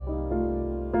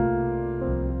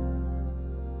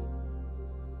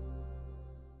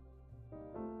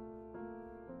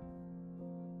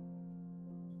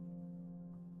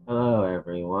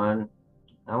everyone.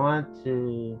 I want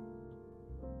to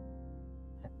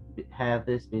have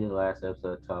this be the last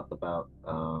episode to talk about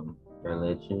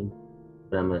religion,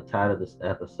 but I'm going to title this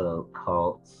episode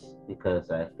Cults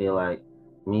because I feel like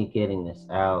me getting this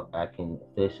out, I can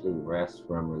officially rest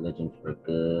from religion for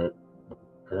good.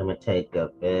 Because I'm going to take a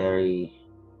very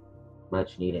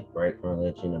much needed break from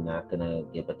religion. I'm not going to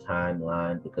give a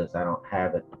timeline because I don't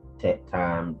have a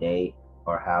time, date,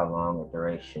 or how long or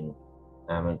duration.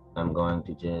 I'm going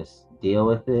to just deal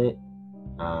with it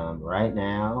right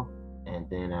now, and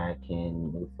then I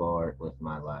can move forward with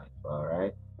my life. All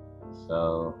right.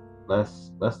 So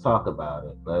let's talk about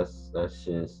it. Let's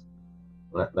just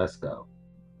let's go.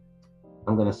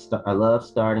 I'm gonna start. I love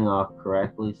starting off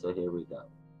correctly, so here we go.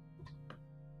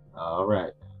 All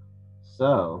right.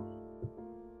 So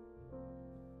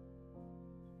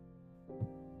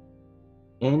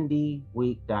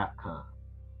indieweek.com.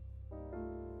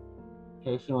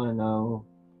 In case you want to know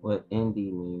what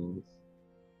indie means,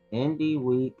 Indie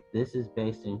Week. This is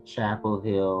based in Chapel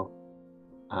Hill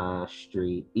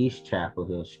Street, East Chapel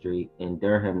Hill Street in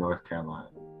Durham, North Carolina.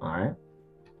 All right.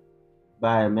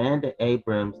 By Amanda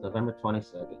Abrams, November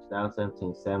 22nd,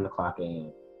 2017, 7 o'clock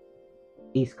a.m.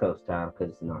 East Coast time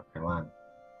because it's in North Carolina.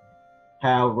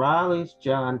 How Raleigh's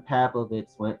John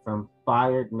Pavlovitz went from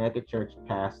fired megachurch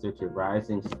pastor to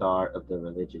rising star of the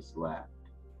religious left.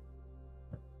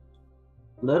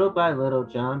 Little by little,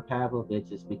 John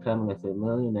Pavlovitz is becoming a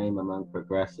familiar name among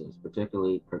progressives,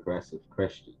 particularly progressive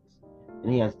Christians,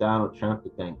 and he has Donald Trump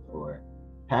to thank for it.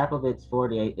 Pavlovitz,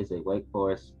 48, is a Wake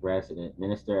Forest resident,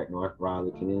 minister at North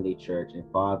Raleigh Community Church, and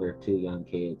father of 2 young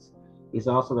kids. He's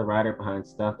also the writer behind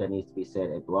Stuff That Needs to Be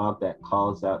Said, a blog that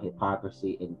calls out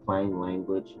hypocrisy in plain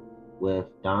language, with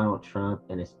Donald Trump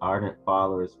and his ardent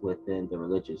followers within the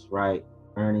religious right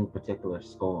earning particular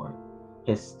scorn.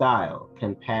 His style,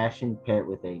 compassion paired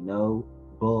with a no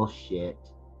bullshit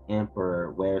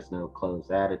emperor wears no clothes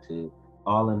attitude,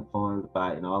 all informed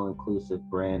by an all-inclusive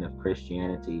brand of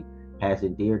Christianity, has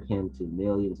endeared him to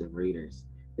millions of readers.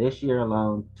 This year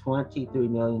alone, 23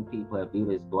 million people have viewed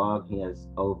his blog. He has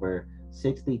over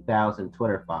 60,000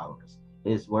 Twitter followers.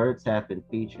 His words have been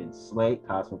featured in Slate,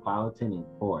 Cosmopolitan, and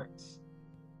Quartz.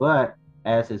 But,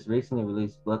 as his recently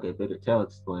released book, A Bigger Tale,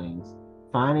 explains,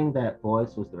 finding that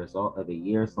voice was the result of a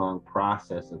years-long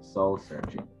process of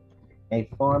soul-searching. A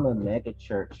former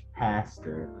megachurch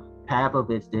pastor,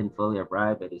 Pavlovitz didn't fully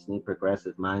arrive at his new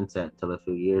progressive mindset until a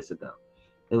few years ago.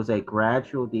 It was a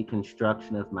gradual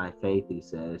deconstruction of my faith, he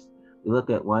says. We look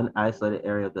at one isolated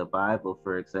area of the Bible,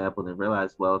 for example, and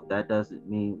realize, well, if that doesn't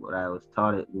mean what I was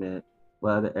taught it meant,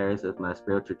 what other areas of my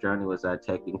spiritual journey was I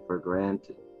taking for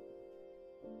granted?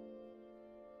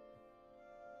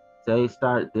 So you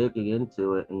start digging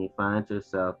into it and you find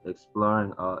yourself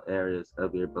exploring all areas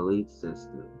of your belief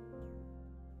system.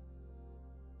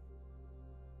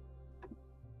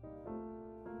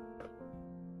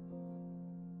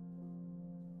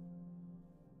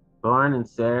 Born in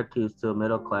Syracuse to a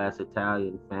middle-class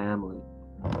Italian family,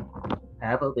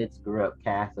 Pavlovitz grew up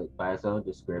Catholic by his own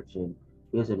description.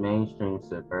 He was a mainstream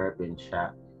suburban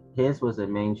child. His was a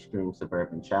mainstream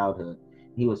suburban childhood.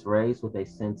 He was raised with a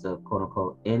sense of quote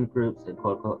unquote in groups and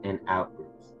quote unquote in out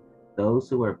groups. Those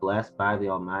who were blessed by the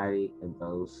Almighty and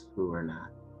those who were not.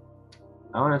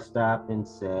 I want to stop and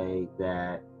say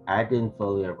that I didn't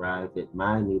fully arrive at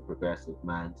my new progressive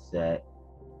mindset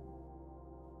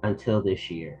until this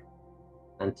year,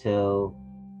 until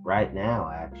right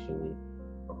now, actually.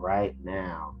 Right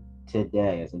now,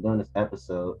 today, as I'm doing this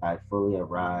episode, I fully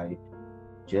arrived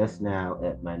just now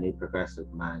at my new progressive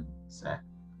mindset.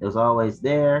 It was always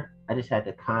there. I just had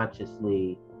to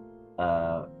consciously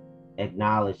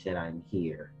acknowledge that I'm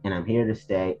here and I'm here to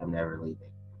stay. I'm never leaving.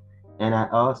 And I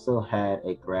also had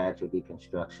a gradual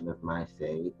deconstruction of my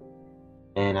faith,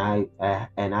 and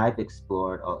I've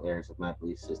explored all areas of my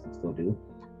belief system, still do.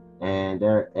 And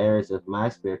there are areas of my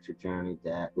spiritual journey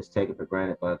that was taken for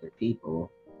granted by other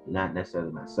people, not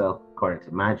necessarily myself, according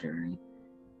to my journey.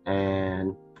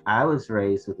 And I was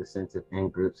raised with a sense of in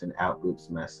groups and out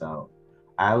groups myself.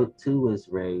 I too was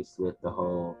raised with the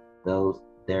whole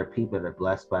there are people that are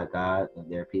blessed by God and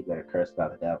there are people that are cursed by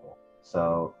the devil.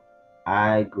 So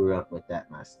I grew up with that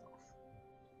myself.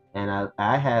 And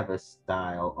I have a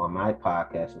style on my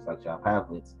podcast, just like John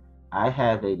Pavlitz. I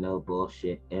have a no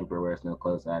bullshit, emperor wears no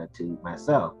clothes attitude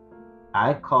myself.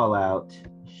 I call out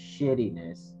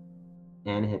shittiness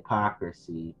and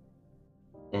hypocrisy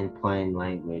in plain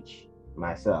language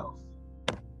myself.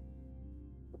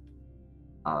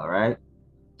 All right.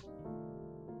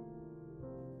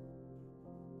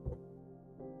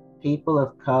 People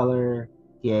of color,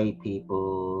 gay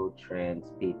people,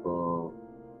 trans people,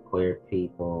 queer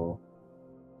people,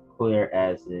 queer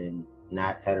as in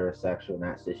not heterosexual,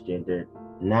 not cisgender,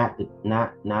 not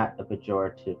a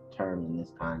pejorative term in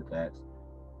this context.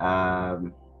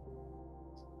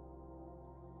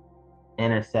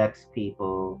 Intersex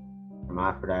people,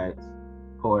 hermaphrodites,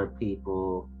 poor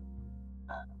people,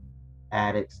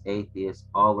 addicts, atheists,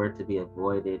 all were to be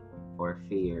avoided or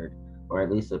feared, or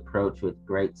at least approached with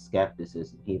great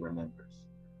skepticism, he remembers.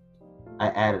 I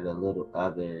added a little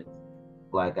other,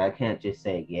 like I can't just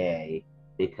say gay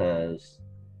because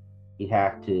you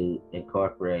have to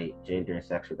incorporate gender and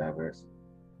sexual diversity.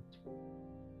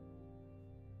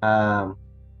 And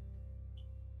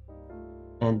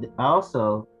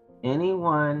also,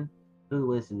 anyone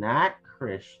who is not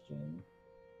Christian,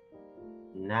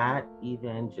 not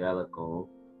evangelical,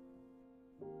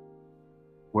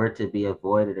 were to be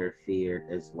avoided or feared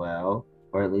as well,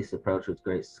 or at least approached with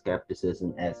great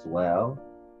skepticism as well,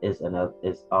 is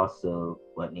also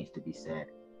what needs to be said.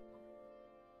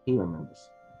 He remembers.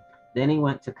 Then he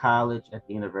went to college at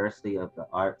the University of the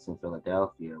Arts in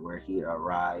Philadelphia, where he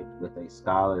arrived with a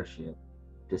scholarship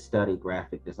to study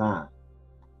graphic design.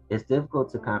 It's difficult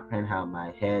to comprehend how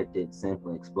my head did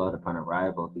simply explode upon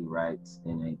arrival, he writes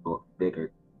in a book,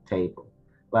 Bigger Table.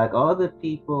 Like all the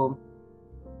people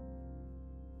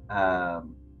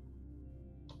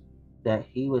that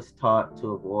he was taught to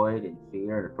avoid and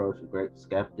fear and approach with great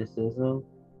skepticism,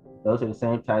 those are the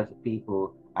same types of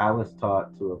people I was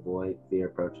taught to avoid, fear,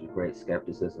 approach with great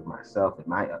skepticism myself in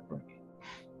my upbringing.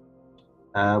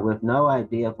 With no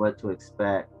idea of what to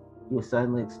expect, he was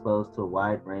suddenly exposed to a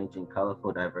wide-ranging,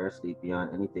 colorful diversity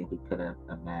beyond anything he could have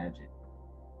imagined.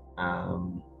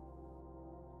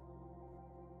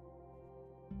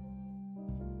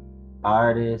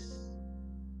 Artists,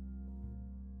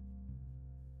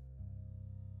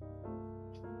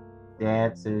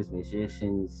 dancers,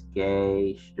 musicians,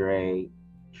 gay, straight,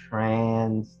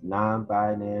 trans,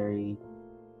 non-binary,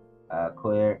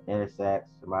 queer, intersex,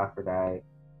 hermaphrodite,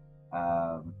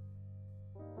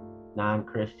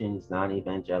 non-Christians,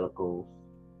 non-evangelicals,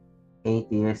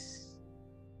 atheists,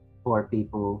 poor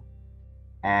people,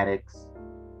 addicts,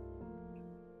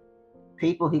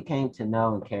 people he came to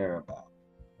know and care about.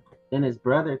 Then his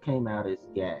brother came out as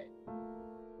gay.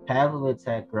 Pavlovitz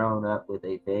had grown up with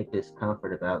a vague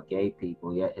discomfort about gay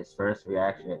people, yet his first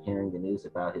reaction at hearing the news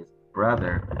about his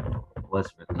brother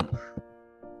was relief.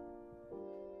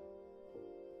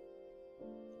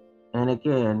 And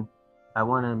again, I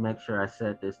want to make sure I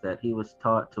said this, that he was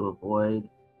taught to avoid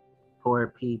poor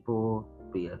people,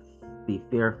 be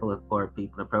fearful of poor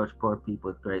people, approach poor people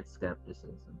with great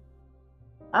skepticism.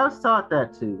 I was taught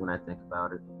that too when I think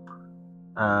about it.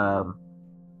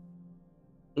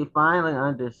 He finally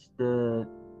understood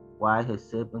why his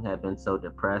sibling had been so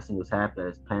depressed and was happy that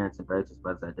his parents embraced his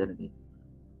brother's identity.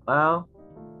 Well,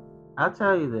 I'll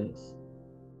tell you this.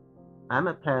 I'm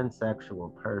a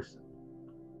pansexual person.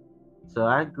 So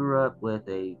I grew up with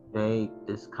a vague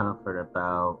discomfort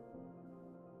about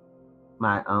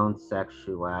my own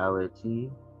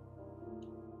sexuality.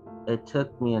 It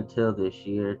took me until this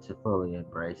year to fully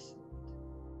embrace it.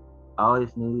 I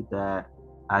always knew that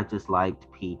I just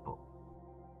liked people,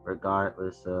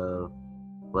 regardless of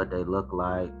what they look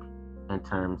like in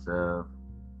terms of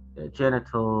their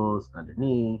genitals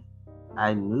underneath.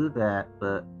 I knew that,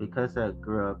 but because I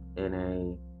grew up in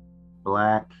a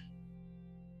Black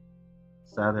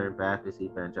Southern Baptist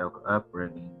evangelical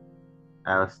upbringing,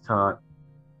 I was taught,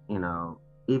 even though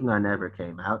I never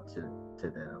came out to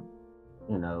them,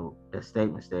 the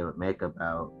statements they would make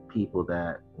about people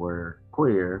that were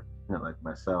queer, like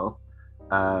myself.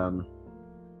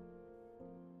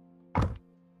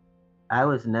 I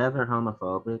was never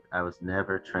homophobic. I was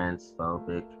never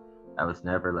transphobic. I was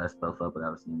never lesbophobic. I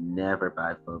was never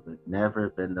biphobic. Never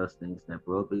been those things. Never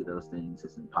will be those things.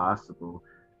 It's impossible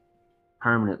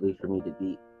permanently for me to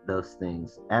be those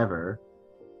things ever.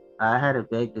 I had a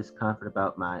vague discomfort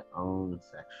about my own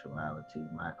sexuality,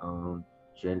 my own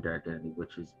gender identity,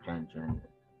 which is pangender.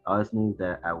 I always knew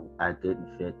that I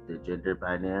didn't fit the gender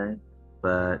binary,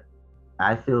 but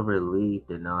I feel relieved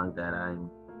in knowing that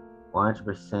I'm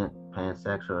 100%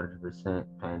 pansexual, 100%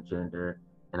 pangender,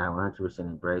 and I 100%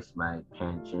 embrace my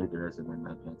pangenderism and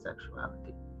my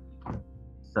pansexuality.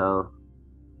 So,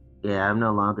 yeah, I'm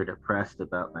no longer depressed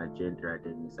about my gender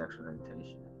identity and sexual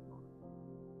orientation.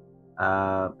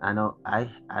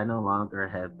 I no longer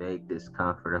have vague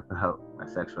discomfort about my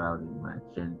sexuality and my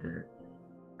gender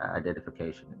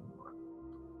identification anymore.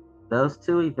 Those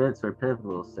two events were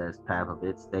pivotal, says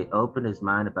Pavlovitz. They opened his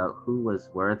mind about who was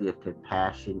worthy of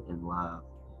compassion and love.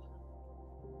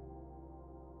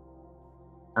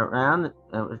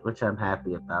 which I'm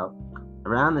happy about.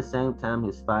 Around the same time, he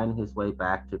was finding his way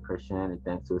back to Christianity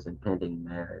thanks to his impending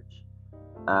marriage.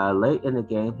 Late in the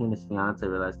game, he and his fiance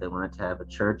realized they wanted to have a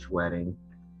church wedding,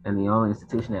 and the only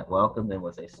institution that welcomed them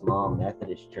was a small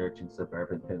Methodist church in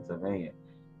suburban Pennsylvania.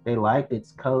 They liked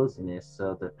its coziness,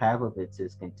 so the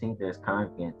Pavlovitzes continued as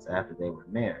congregants after they were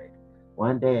married.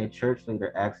 One day, a church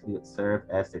leader asked if he would serve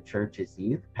as the church's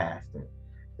youth pastor.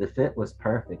 The fit was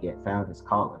perfect, yet found his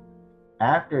calling.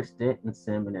 After a stint in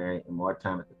seminary and more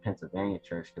time at the Pennsylvania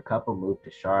church, the couple moved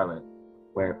to Charlotte,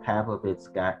 where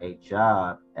Pavlovitz got a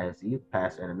job as youth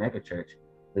pastor at a megachurch,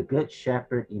 the Good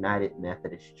Shepherd United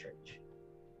Methodist Church.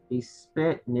 He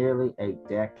spent nearly a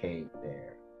decade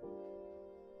there.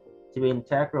 To be an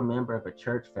integral member of a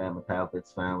church family,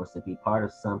 Pavlovitz found, was to be part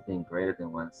of something greater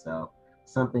than oneself,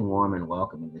 something warm and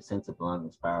welcoming. The sense of belonging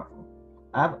was powerful.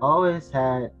 I've always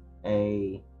had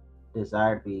a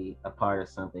desire to be a part of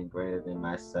something greater than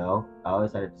myself. I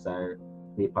always had a desire to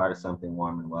be a part of something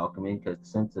warm and welcoming because the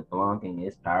sense of belonging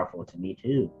is powerful to me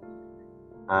too.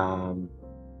 Um,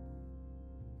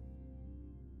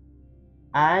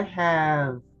 I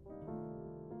have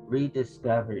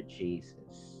rediscovered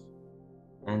Jesus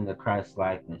and the Christ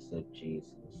likeness of Jesus.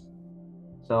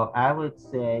 So I would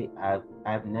say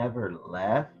I've never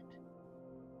left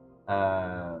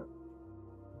uh,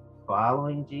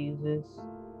 following Jesus.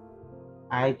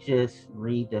 I just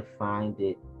redefined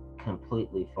it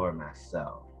completely for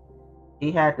myself.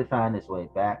 He had to find his way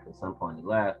back. At some point he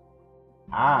left.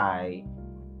 I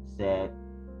said,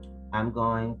 I'm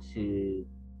going to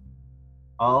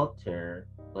alter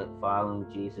what following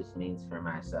Jesus means for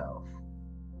myself.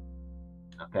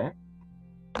 Okay?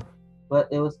 But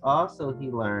it was also, he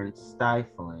learned,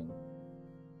 stifling.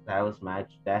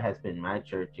 That has been my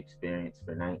church experience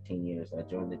for 19 years. I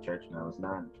joined the church when I was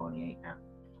 9, 28 now.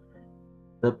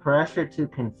 The pressure to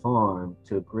conform,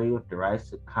 to agree with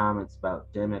derisive comments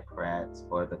about Democrats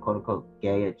or the quote unquote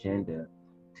gay agenda,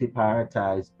 to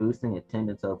prioritize boosting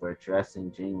attendance over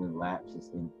addressing genuine lapses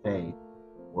in faith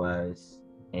was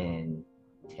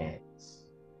intense.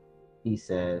 He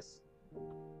says,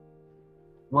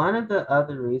 one of the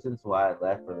other reasons why I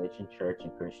left religion, church,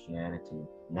 and Christianity,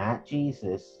 not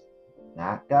Jesus,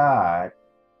 not God,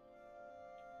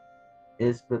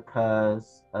 is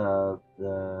because of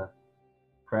the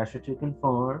pressure to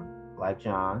conform, like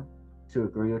John, to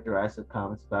agree with derisive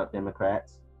comments about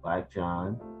Democrats, like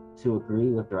John, to agree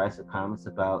with derisive comments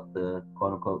about the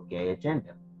quote unquote gay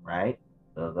agenda, right?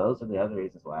 So those are the other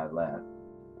reasons why I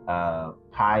left.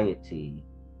 Piety,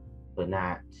 but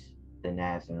not the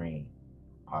Nazarene,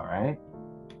 all right?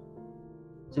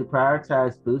 To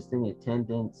prioritize boosting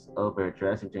attendance over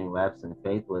addressing genuine lapse in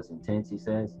faith was intense, he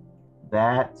says.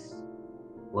 That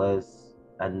was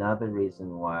another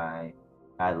reason why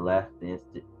I left the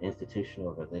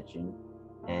institutional religion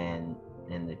and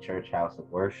in the church house of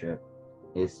worship,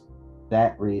 is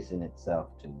that reason itself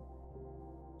too.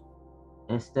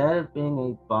 Instead of being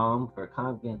a balm for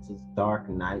congregants' dark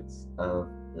nights of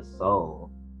the soul,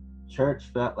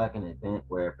 church felt like an event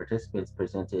where participants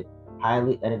presented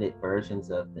highly edited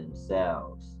versions of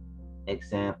themselves.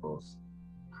 Examples: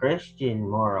 Christian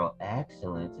moral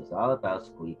excellence is all about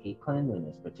squeaky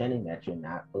cleanliness, pretending that you're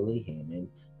not fully human,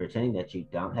 pretending that you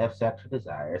don't have sexual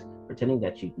desires, pretending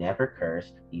that you've never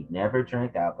cursed, you've never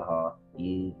drank alcohol,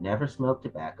 you've never smoked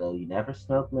tobacco, you never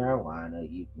smoked marijuana,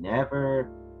 you've never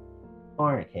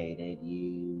fornicated,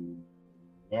 you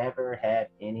never had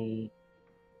any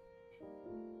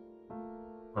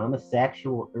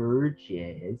homosexual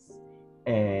urges,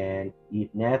 and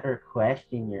you've never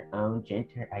questioned your own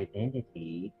gender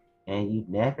identity, and you've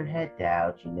never had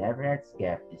doubts, you never had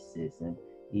skepticism,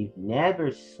 you've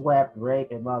never swept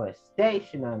rape and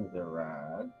molestation under the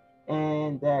rug,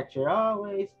 and that you're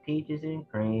always peaches and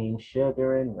cream,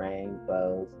 sugar and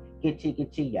rainbows, gitchy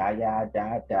gitchy ya ya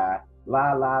da da,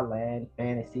 la la land,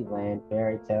 fantasy land,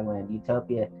 fairy tale land,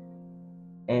 utopia,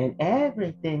 and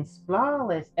everything's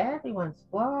flawless. Everyone's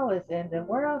flawless, and the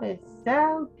world is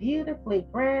so beautifully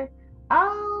grand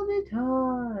all the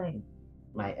time.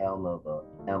 My Elmo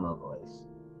voice.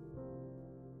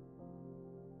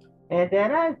 And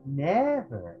that I've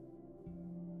never,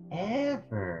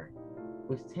 ever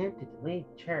was tempted to leave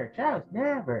church. I was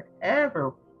never,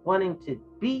 ever wanting to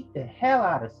beat the hell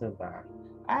out of somebody.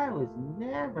 I was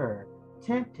never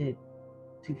tempted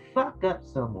to fuck up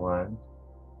someone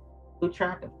who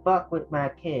tried to fuck with my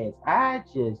kids. I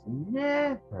just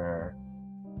never,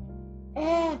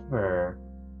 ever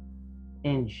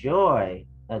enjoy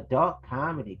adult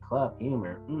comedy club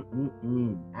humor.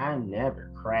 I'm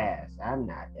never crass. I'm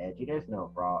not edgy. There's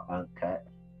no raw, uncut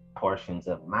portions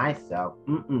of myself.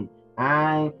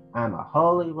 I'm a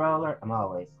holy roller. I'm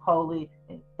always holy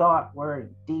in thought, word,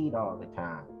 and deed all the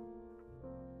time.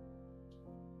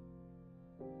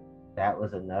 That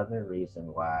was another reason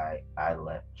why I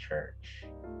left church,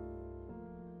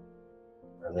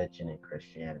 religion, and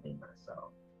Christianity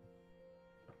myself.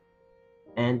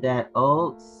 And that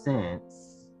old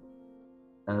sense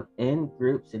of in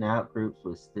groups and out groups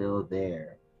was still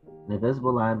there. An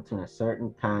invisible line between a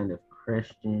certain kind of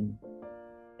Christian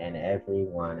and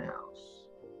everyone else.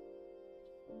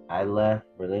 I left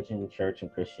religion, church,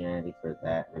 and Christianity for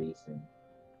that reason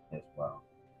as well.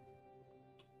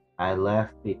 I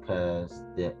left because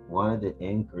one of the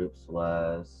in groups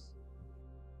was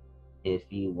if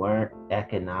you weren't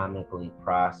economically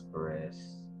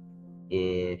prosperous,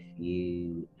 if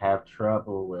you have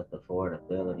trouble with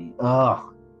affordability,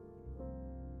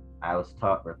 I was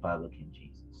taught Republican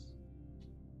Jesus.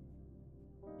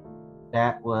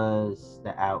 That was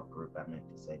the out group, I meant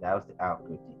to say. That was the out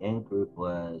group. The in group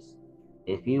was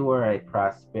if you were a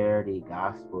prosperity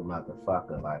gospel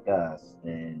motherfucker like us,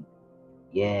 then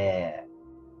yeah,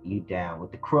 you down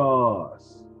with the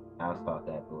cross. I was taught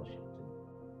that bullshit too.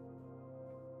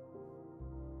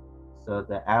 So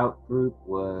the out group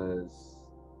was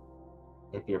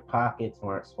if your pockets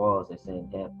weren't swole, as they say in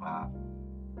hip hop,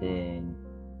 then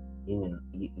you in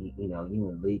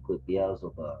league with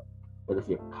Beelzebub. But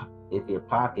if your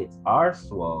pockets are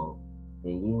swole,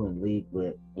 then you in league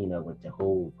with with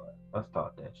Jehovah. I was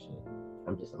taught that shit.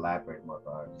 I'm just elaborating what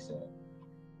I already said.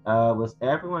 Was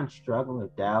everyone struggling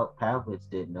with doubt? Pavlovich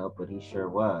didn't know, but he sure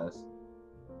was.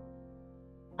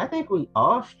 I think we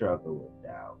all struggle with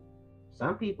doubt.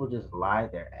 Some people just lie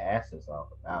their asses off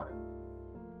about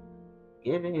it.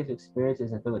 Given his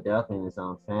experiences in Philadelphia and his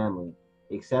own family,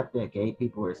 he accepted that gay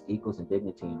people were his equals in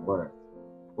dignity and worth.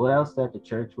 What else that the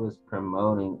church was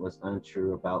promoting was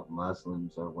untrue about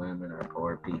Muslims or women or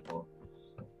poor people?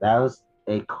 That was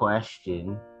a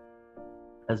question,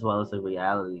 as well as a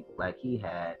reality like he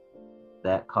had,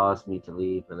 that caused me to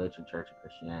leave religion, church, and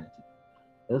Christianity.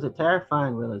 It was a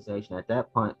terrifying realization. At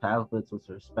that point, Pavlovich was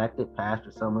a respected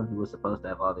pastor, someone who was supposed to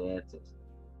have all the answers.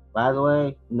 By the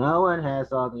way, no one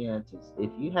has all the answers.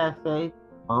 If you have faith,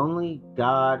 only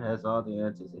God has all the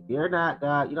answers. If you're not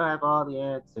God, you don't have all the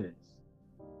answers.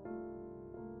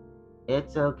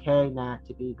 It's okay not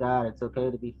to be God. It's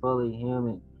okay to be fully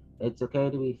human. It's okay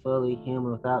to be fully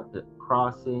human without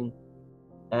crossing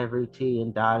every T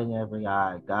and dotting every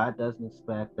I. God doesn't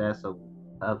expect that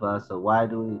of us, so why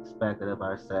do we expect it of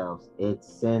ourselves? It's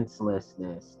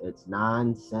senselessness. It's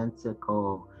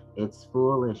nonsensical. It's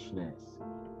foolishness.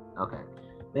 Okay.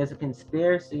 There's a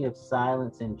conspiracy of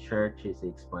silence in churches, he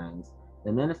explains.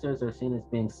 The ministers are seen as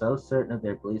being so certain of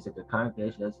their beliefs that the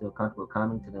congregation doesn't feel comfortable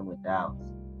coming to them with doubts.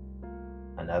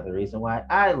 Another reason why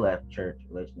I left church,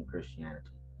 religion, and Christianity.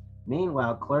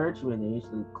 Meanwhile, clergymen are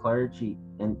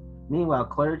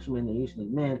usually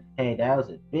men. Hey, that was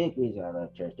a big reason I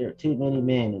left church. There are too many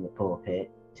men in the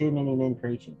pulpit, too many men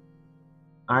preaching.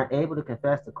 Aren't able to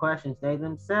confess the questions they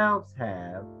themselves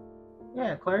have.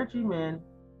 Yeah, clergymen,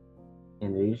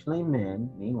 and they're usually men,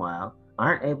 meanwhile,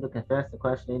 aren't able to confess the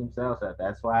question they themselves have.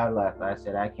 That's why I left. I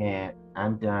said, I can't.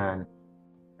 I'm done.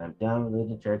 I'm done with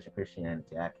religion, church, and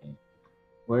Christianity. I can't.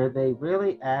 Were they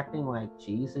really acting like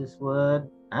Jesus would?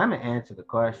 I'm going to answer the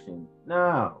question.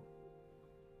 No,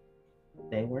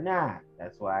 they were not.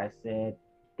 That's why I said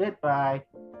goodbye.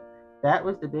 That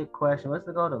was the big question. What's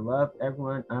the goal? To love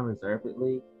everyone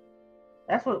unreservedly?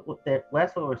 That's what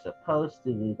we're supposed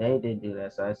to do. They didn't do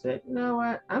that. So I said, you know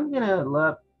what? I'm going to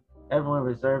love everyone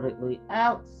reservedly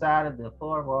outside of the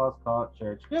four walls called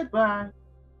church. Goodbye.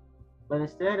 But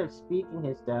instead of speaking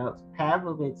his doubts,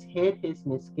 Pavlovich hid his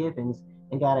misgivings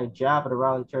and got a job at a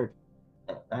Raleigh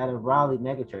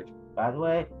megachurch. By the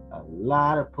way, a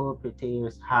lot of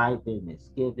pulpiteers hide their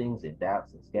misgivings and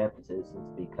doubts and skepticisms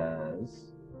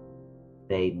because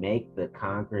they make the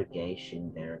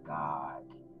congregation their God.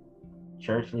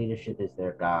 Church leadership is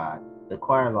their God. The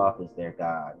choir loft is their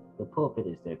God. The pulpit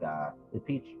is their God. The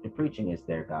preaching is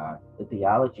their God. The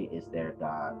theology is their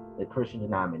God. The Christian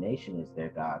denomination is their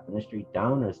God. Ministry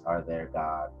donors are their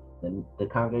God. The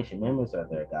congregation members are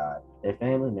their God. Their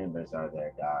family members are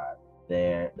their God.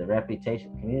 The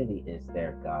reputation community is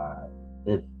their God.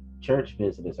 The church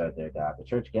visitors are their God. The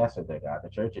church guests are their God. The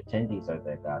church attendees are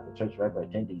their God. The church regular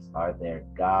attendees are their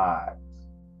gods.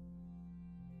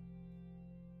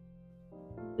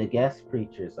 The guest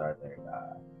preachers are their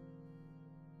God.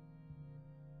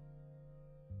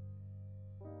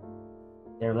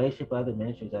 Their relationship with other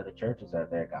ministries, other churches are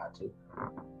their God too.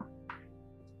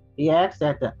 He asked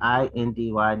that the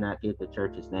INDY not give the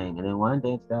church's name, and then one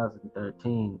day in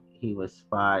 2013, he was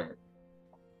fired.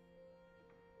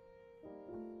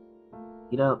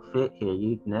 You don't fit here.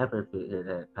 You'd never fit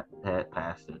here, that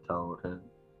pastor told him.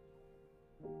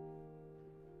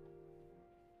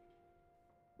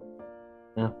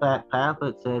 In fact,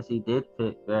 Pavlik says he did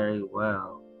fit very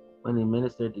well when he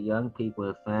ministered to young people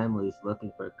and families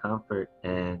looking for comfort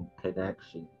and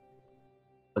connection.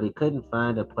 But he couldn't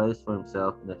find a place for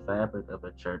himself in the fabric of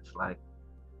a church like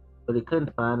but he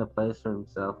couldn't find a place for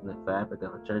himself in the fabric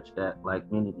of a church that, like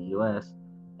many in the US,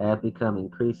 had become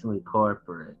increasingly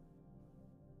corporate.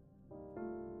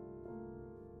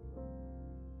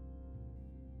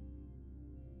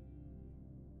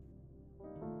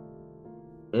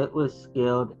 It was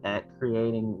skilled at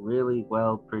creating really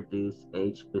well produced,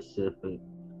 age specific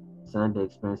Sunday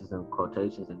experiences and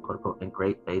quotations and quote unquote and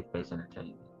great faith based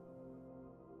entertainment.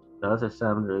 Those are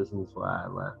some of the reasons why I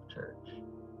left church.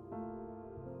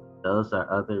 Those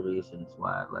are other reasons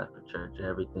why I left the church.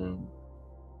 Everything,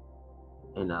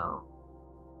 you know,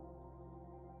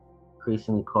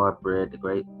 increasingly corporate, the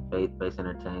great faith based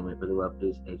entertainment, really well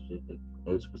produced, age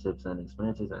specific Sunday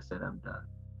experiences. I said I'm done.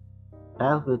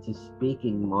 Pavlovich is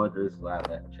speaking more to his why I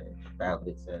left church.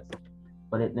 Pavlovich says,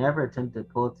 but it never attempted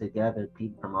to pull together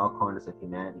people from all corners of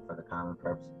humanity for the common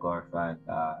purpose of glorifying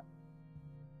God.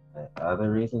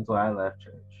 Other reasons why I left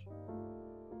church.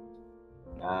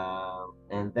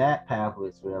 And that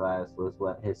Pavlovich realized was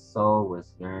what his soul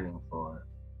was yearning for.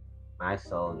 My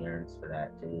soul yearns for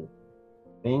that too.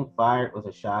 Being fired was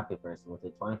a shock at first, and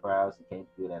within 24 hours he came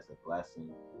to it as a blessing,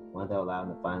 one that allowed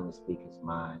him to finally speak his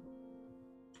mind.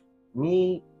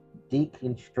 Me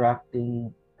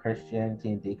deconstructing Christianity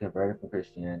and deconverting from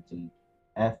Christianity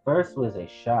at first was a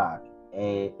shock,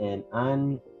 an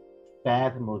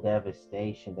unfathomable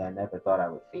devastation that I never thought I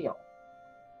would feel.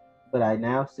 But I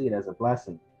now see it as a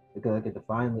blessing because I get to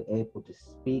finally able to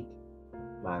speak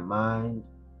my mind,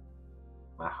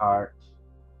 my heart,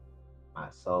 my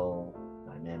soul,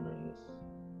 my memories,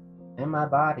 and my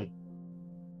body.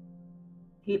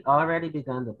 He'd already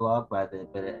begun to blog by then,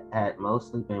 but it had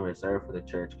mostly been reserved for the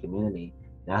church community.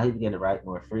 Now he began to write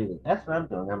more freely. That's what I'm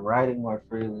doing. I'm writing more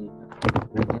freely,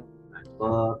 reading my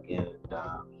book, and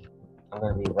I'm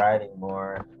going to be writing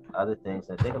more other things.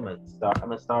 I think I'm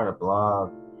gonna start a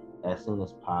blog as soon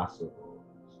as possible.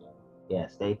 So yeah,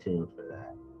 stay tuned for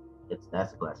that.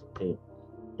 That's a blessing too.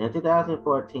 In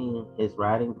 2014, his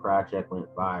writing project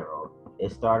went viral.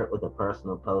 It started with a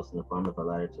personal post in the form of a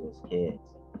letter to his kids.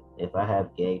 If I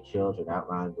have gay children,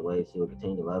 outlining the ways he would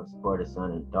continue to love and support his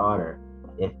son and daughter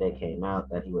if they came out,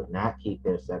 that he would not keep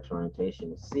their sexual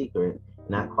orientation a secret,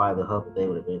 not quietly hope that they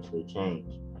would eventually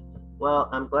change. Well,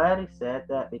 I'm glad he said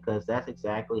that because that's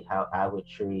exactly how I would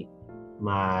treat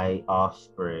my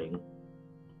offspring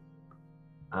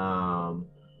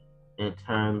in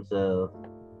terms of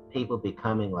people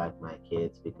becoming like my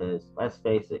kids. Because let's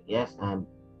face it, yes, I'm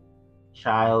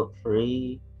child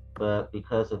free, but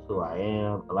because of who I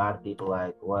am, a lot of people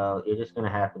like, well, you're just gonna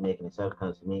have to make an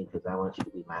exception to me because I want you to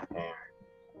be my parent.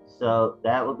 So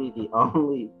that would be the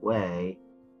only way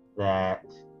that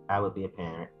I would be a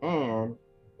parent, and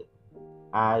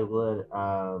I would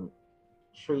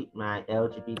treat my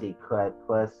LGBT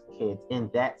plus kids in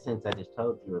that sense I just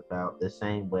told you about the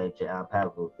same way John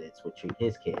Pavlovich would treat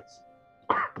his kids.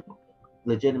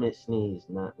 Legitimate sneeze,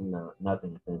 nothing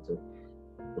offensive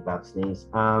about sneeze.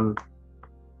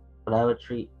 But I would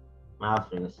treat my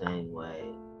offspring the same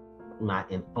way, my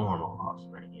informal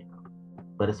offspring,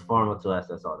 But it's formal to us,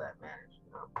 that's all that matters,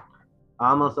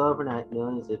 Almost overnight,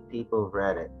 millions of people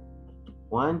read it.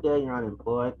 One day you're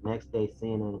unemployed, next day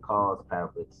CNN calls,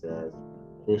 Pavlik says.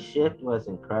 The shift was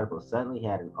incredible. Suddenly he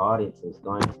had an audience who was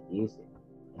going to use it.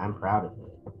 I'm proud of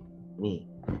it. Me.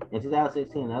 In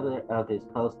 2016, another of his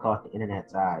posts caught the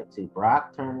internet's eye. To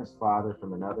Brock Turner's father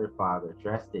from another father,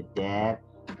 dressed the dad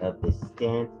of the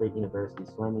Stanford University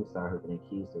swimming star who had been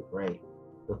accused of rape.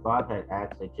 The father had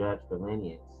asked a judge for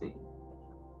leniency.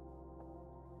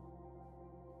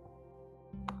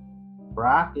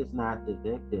 Brock is not the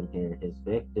victim here. His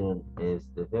victim is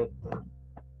the victim.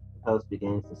 The post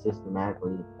begins to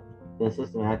systematically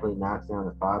knocks down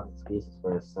the father's excuses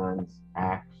for his son's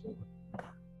action.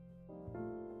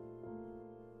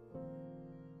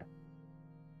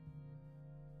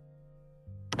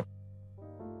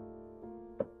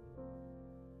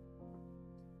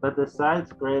 But the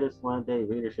site's greatest one-day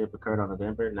readership occurred on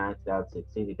November 9,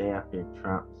 2016, the day after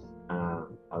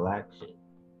Trump's election.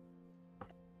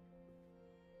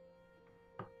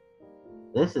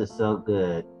 This is so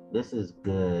good. This is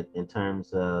good in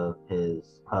terms of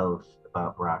his post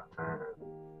about Brock Turner.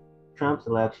 Trump's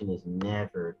election is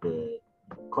never good.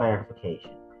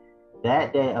 Clarification.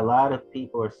 That day, a lot of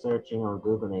people were searching on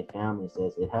Google and they found me. It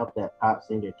says it helped that pop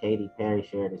singer Katy Perry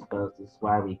shared his post. This is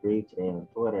why we grieve today on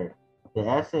Twitter. The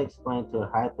essay explained to a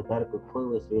hypothetical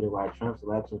clueless reader why Trump's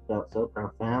election felt so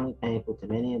profoundly painful to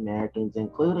many Americans,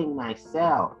 including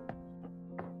myself.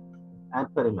 I'm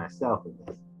putting myself in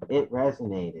this. It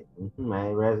resonated. It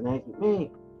resonates with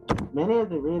me. Many of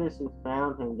the readers who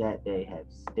found him that day have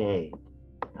stayed.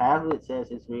 Pavlovich says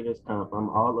his readers come from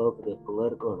all over the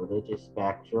political and religious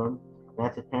spectrum.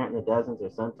 That's apparent in the dozens or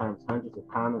sometimes hundreds of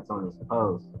comments on his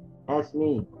posts. That's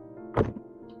me.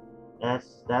 I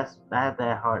have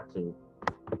that heart too.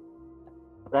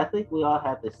 But I think we all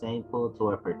have the same pull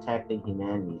toward protecting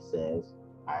humanity, says.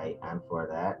 I'm for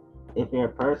that. If you're a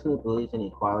person who believes in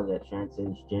equality that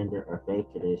transcends gender or faith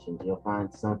traditions, you'll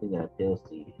find something that appeals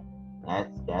to you.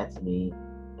 That's me.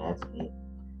 That's me.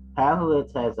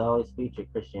 Pavlovitz has always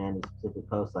featured Christianity specific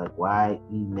posts like why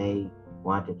you may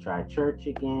want to try church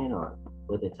again or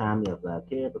with the time you have left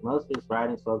here, but most of his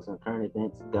writings focus on current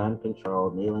events, gun control,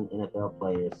 kneeling NFL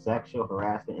players, sexual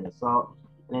harassment and assault,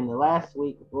 and in the last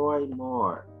week, Roy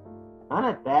Moore.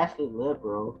 Unabashedly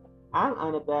liberal, I'm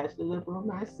unabashedly liberal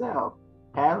myself.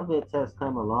 Pavlovitz has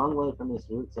come a long way from his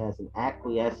roots as an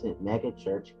acquiescent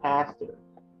megachurch pastor.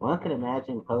 One can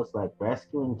imagine posts like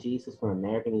rescuing Jesus from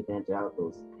American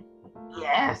evangelicals.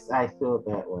 Yes, I feel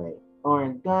that way. Or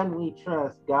in Gun We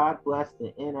Trust, God bless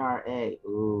the NRA.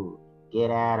 Ooh,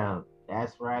 get at him.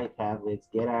 That's right, Pavlovitz,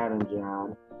 get at him,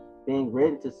 John. Being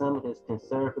written to some of his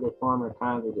conservative former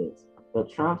congregants. But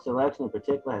Trump's election in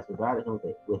particular has provided him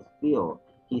with fuel.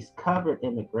 He's covered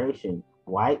immigration,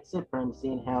 white supremacy,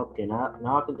 and healthcare, and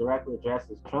often directly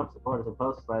addresses Trump supporters in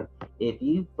posts like, if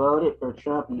you voted for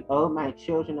Trump, you owe my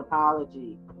children an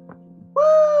apology.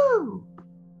 Woo!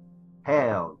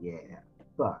 Hell yeah.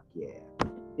 Fuck yeah.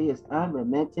 He is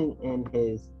unremitting in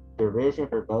his derision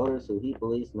for voters who he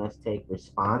believes must take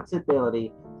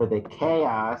responsibility for the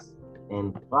chaos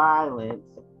and violence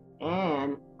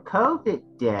and COVID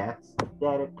deaths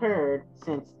that occurred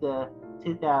since the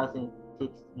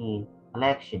 2016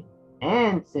 election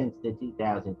and since the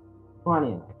 2020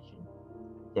 election.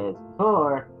 Because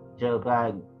before Joe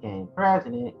Biden became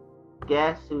president,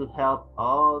 guess who helped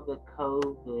all the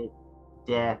COVID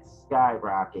deaths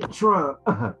skyrocket? Trump.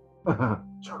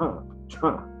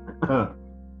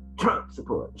 Trump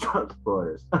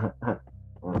supporters.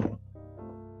 Okay.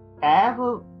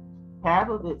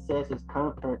 Pavlovitz says his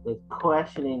comfort with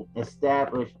questioning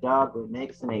established dogma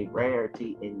makes him a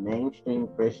rarity in mainstream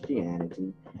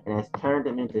Christianity and has turned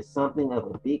him into something of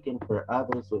a beacon for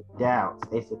others with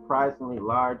doubts, a surprisingly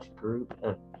large group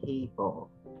of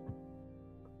people.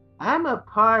 I'm a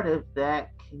part of that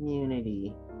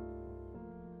community.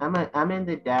 I'm in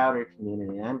the doubter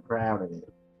community. I'm proud of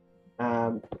it.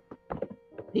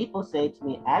 People say to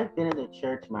me, I've been in the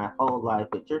church my whole life,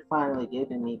 but you're finally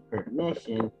giving me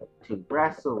permission to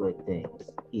wrestle with things,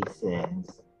 he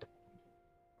says.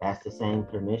 That's the same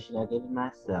permission I give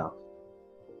myself.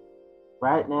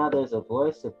 Right now, there's a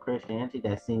voice of Christianity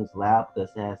that seems loud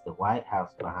because it has the White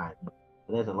House behind it.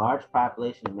 But there's a large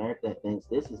population in America that thinks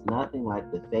this is nothing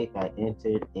like the faith I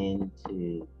entered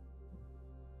into.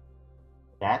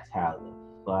 That's how the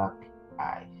fuck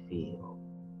I feel.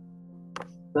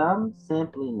 Some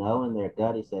simply know in their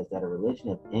gut, he says, that a religion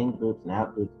of in-groups and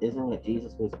out-groups isn't what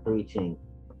Jesus was preaching.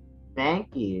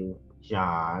 Thank you,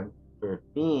 John, for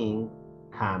being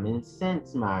common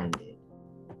sense minded.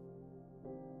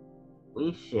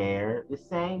 We share the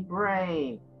same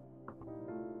brain.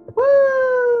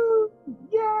 Woo!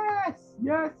 Yes,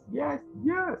 yes, yes,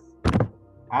 yes.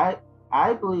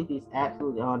 I believe he's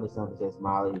absolutely on to something, says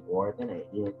Molly Warden, a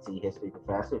UNC history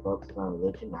professor focusing on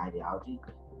religion and ideology.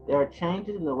 There are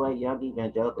changes in the way young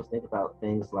evangelicals think about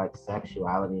things like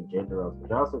sexuality and gender roles, but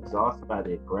they're also exhausted by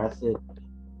the aggressive,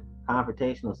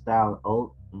 confrontational style and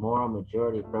old moral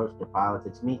majority approach to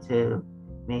politics. Me too.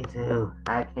 Me too.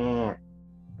 I can't.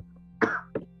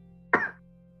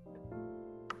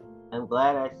 I'm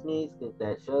glad I sneezed because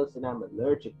that shows that I'm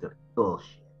allergic to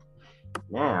bullshit.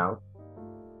 Now,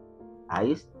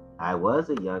 I was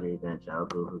a young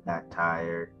evangelical who got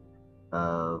tired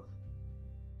of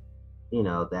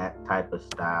that type of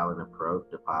style and approach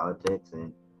to politics.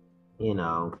 And,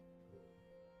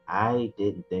 I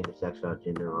didn't think of sexual and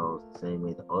gender roles the same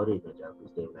way the older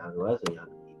evangelicals did when I was a young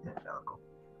evangelical.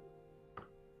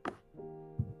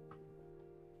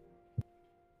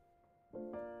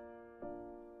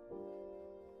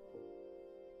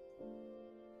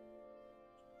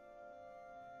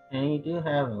 And you do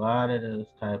have a lot of those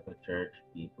type of church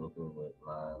people who would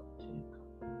love to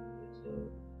come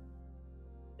visit.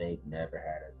 They've never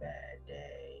had a bad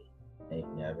day.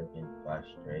 They've never been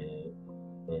frustrated.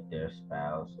 with their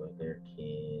spouse or their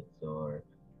kids or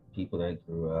people they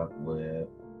grew up with.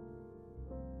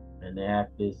 And they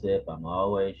act as if I'm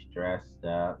always dressed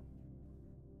up.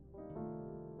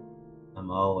 I'm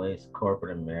always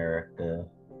corporate America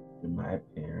and my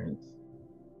parents.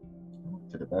 I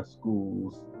went to the best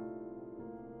schools.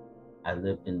 I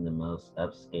lived in the most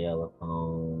upscale of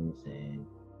homes and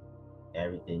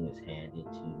everything was handed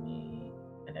to me.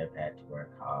 I never had to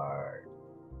work hard.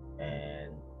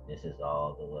 And this is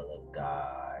all the will of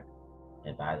God.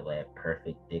 And by the way, I have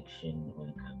perfect diction when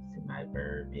it comes to my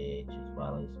verbiage as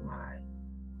well as my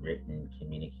written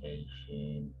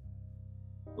communication.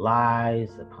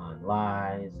 Lies upon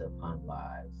lies upon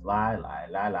lies. Lie, lie,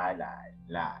 lie, lie, lie,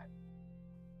 lie.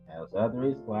 That was the other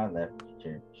reason why I left the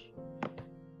church.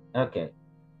 Okay.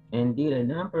 Indeed, a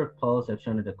number of polls have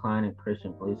shown a decline in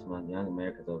Christian beliefs among young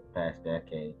Americans over the past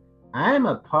decade. I am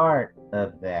a part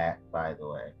of that, by the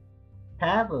way.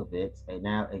 Pavlovitz,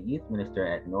 now a youth minister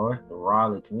at North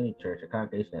Raleigh Community Church, a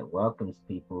congregation that welcomes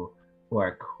people who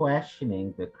are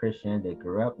questioning the Christian they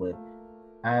grew up with.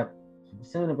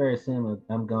 Very soon,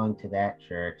 I'm going to that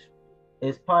church.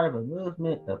 Is part of a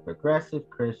movement of progressive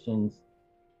Christians,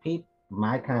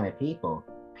 my kind of people.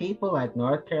 People like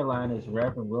North Carolina's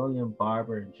Reverend William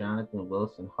Barber and Jonathan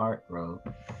Wilson Hartgrove,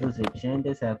 whose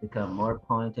agendas have become more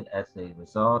pointed as a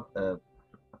result of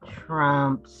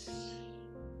Trump's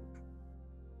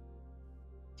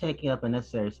taking up a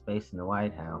necessary space in the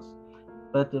White House.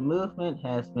 But the movement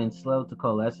has been slow to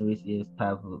coalesce in recent years,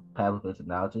 Pavlovitz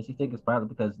acknowledges. He thinks it's partly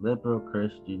because liberal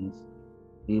Christians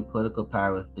view political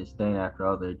power with disdain. After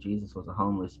all, their Jesus was a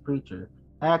homeless preacher.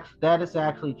 That is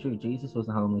actually true. Jesus was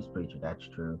a homeless preacher. That's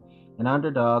true. An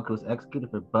underdog who was executed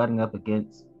for butting up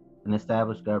against an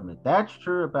established government. That's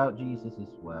true about Jesus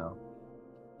as well.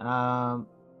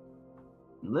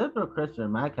 Liberal Christians are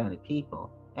my kind of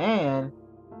people. And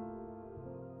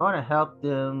I want to help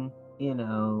them,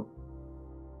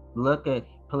 look at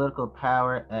political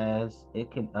power as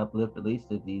it can uplift the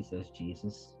least of these as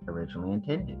Jesus originally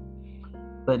intended.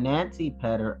 But Nancy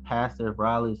Petter, pastor of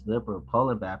Raleigh's Liberal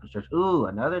Poland Baptist Church,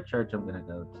 another church I'm going to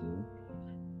go to,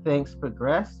 thinks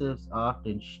progressives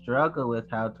often struggle with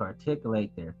how to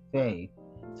articulate their faith,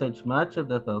 since much of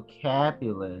the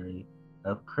vocabulary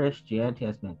of Christianity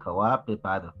has been co-opted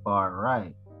by the far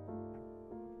right.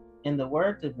 In the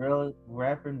words of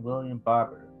Reverend William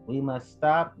Barber, we must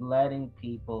stop letting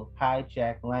people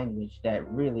hijack language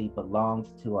that really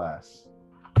belongs to us.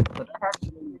 But that has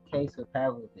to be the case with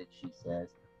Pavlovitz, she says.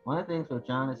 One of the things with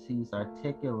John is he's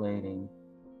articulating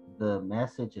the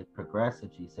message of progressive,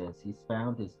 she says. He's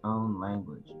found his own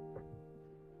language.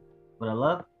 What I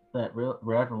love that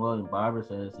Reverend William Barber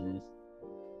says is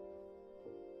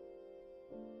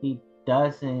he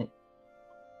doesn't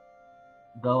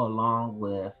go along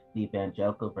with the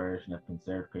evangelical version of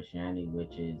conservative Christianity,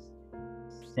 which is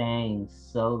saying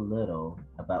so little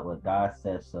about what God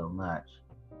says so much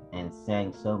and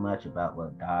saying so much about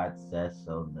what God says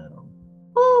so little.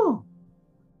 Woo!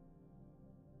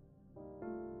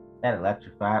 That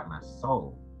electrified my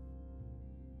soul.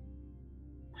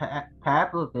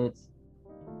 Pavlovitz,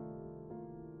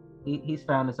 he's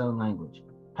found his own language.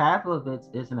 Pavlovitz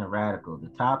isn't a radical. The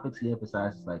topics he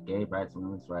emphasizes, like gay rights and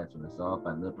women's rights, were resolved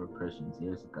by liberal Christians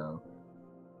years ago.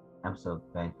 I'm so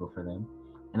thankful for them.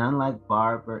 And unlike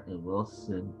Barber and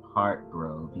Wilson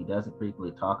Hartgrove, he doesn't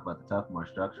frequently talk about the tough, more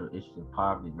structural issues of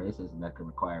poverty and racism that could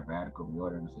require radical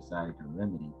reordering of society to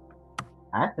remedy.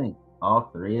 I think all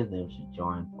three of them should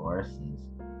join forces.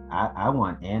 I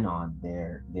want in on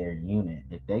their unit.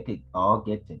 If they could all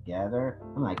get together,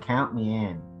 I'm like, count me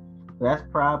in. That's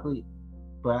probably,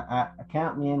 but I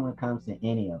count me in when it comes to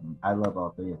any of them. I love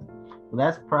all three of them. But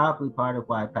that's probably part of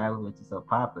why Pavlovitz is so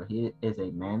popular. He is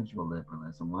a manageable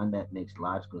liberalism, one that makes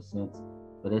logical sense,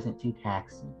 but isn't too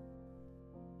taxing.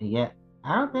 And yet,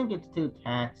 I don't think it's too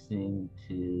taxing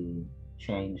to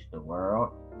change the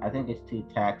world. I think it's too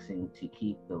taxing to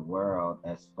keep the world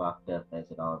as fucked up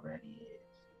as it already is.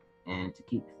 And to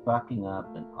keep fucking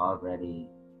up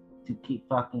to keep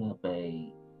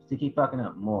fucking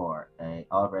up more, a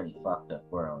already fucked up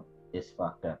world is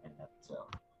fucked up in itself.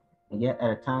 And yet, at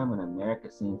a time when America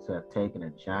seems to have taken a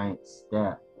giant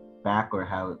step backward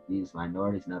how it views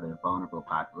minorities and other vulnerable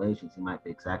populations, he might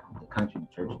be exactly what the country and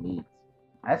the church needs.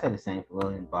 I say the same for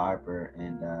William Barber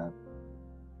and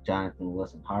Jonathan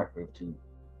Wilson Hartgrove too.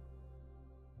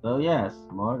 So yes,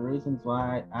 more reasons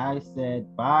why I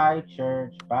said bye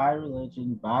church, bye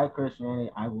religion, bye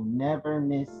Christianity. I will never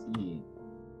miss you.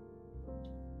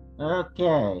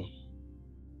 Okay.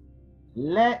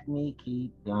 Let me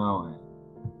keep going.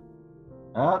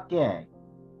 Okay.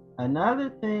 Another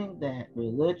thing that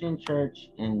religion, church,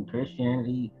 and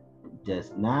Christianity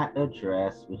does not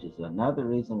address, which is another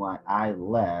reason why I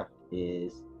left,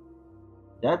 is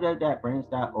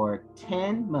www.brains.org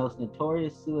 10 most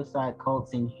notorious suicide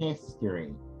cults in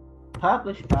history,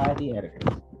 published by the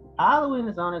editors. Halloween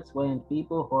is on its way and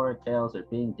feeble horror tales are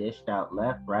being dished out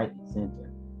left, right, and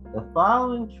center. The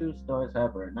following true stories,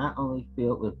 however, are not only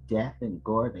filled with death and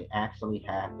gore, they actually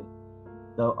happened.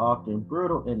 Though often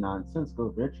brutal and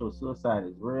nonsensical, ritual suicide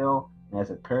is real and has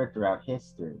occurred throughout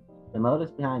history. The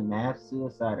motives behind mass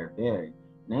suicide are varied.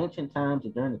 In ancient times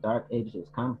and during the Dark Ages, it was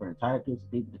common for entire groups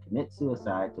of people to commit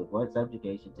suicide to avoid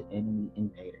subjugation to enemy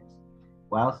invaders.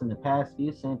 Whilst in the past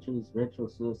few centuries, ritual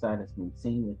suicide has been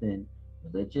seen within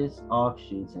religious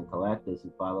offshoots and collectives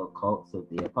who follow cults of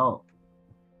the occult.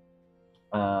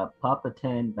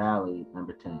 Popatan Valley,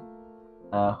 number 10.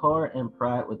 Horror and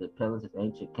pride were the pillars of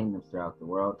ancient kingdoms throughout the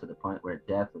world to the point where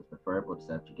death was preferable to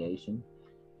subjugation.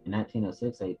 In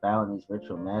 1906, a Balinese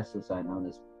ritual mass suicide known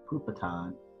as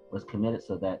Pupatan was committed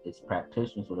so that its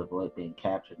practitioners would avoid being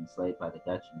captured and enslaved by the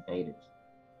Dutch invaders.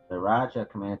 The Raja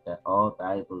commanded that all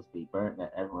valuables be burnt,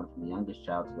 that everyone from the youngest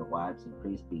child to the wives and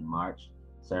priests be marched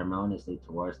ceremoniously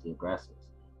towards the aggressors.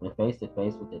 When face to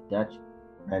face with the Dutch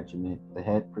regiment, the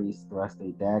head priest thrust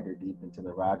a dagger deep into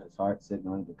the Raja's heart,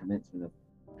 signaling the commencement of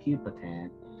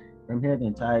Pupatan. From here, the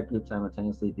entire group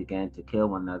simultaneously began to kill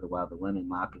one another while the women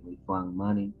mockingly flung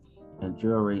money and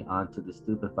jewelry onto the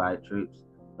stupefied troops.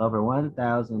 Over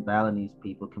 1,000 Balinese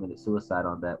people committed suicide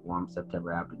on that warm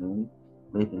September afternoon,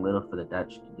 leaving little for the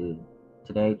Dutch to do.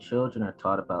 Today, children are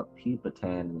taught about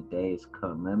Pupatan and the day is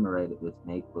commemorated with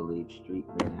make-believe street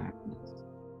reenactments.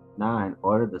 9.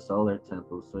 Order of the Solar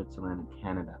Temple, Switzerland and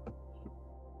Canada.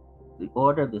 The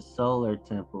Order of the Solar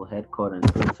Temple, headquartered in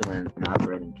Switzerland and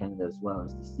operating in Canada, as well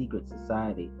as the secret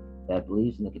society that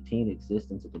believes in the continued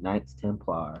existence of the Knights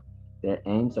Templar. Their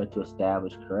aims are to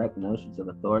establish correct notions of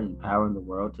authority and power in the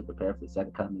world to prepare for the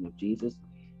second coming of Jesus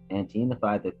and to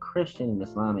unify the Christian and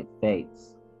Islamic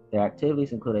faiths. Their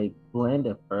activities include a blend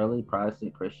of early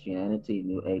Protestant Christianity and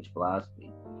New Age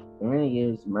philosophy. For many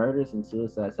years, murders and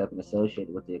suicides have been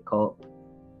associated with the cult,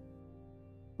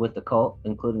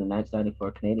 including the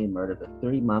 1994 Canadian murder of a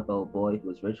 3-month-old boy who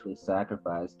was ritually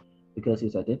sacrificed because he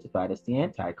was identified as the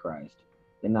Antichrist.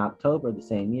 In October of the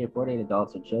same year, 48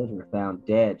 adults and children were found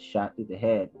dead, shot through the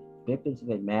head, victims of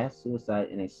a mass suicide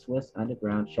in a Swiss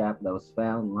underground chapel that was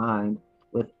found lined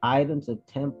with items of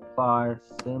Templar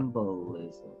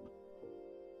symbolism.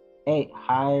 8.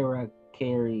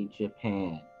 Harakiri,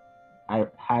 Japan.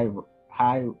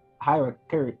 Harakiri,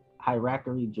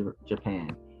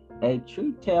 Japan. A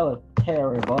true tale of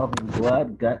terror involving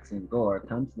blood, guts, and gore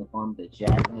comes in the form of the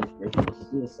Japanese ritual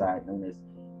suicide known as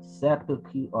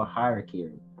seppuku or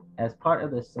harakiri. As part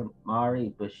of the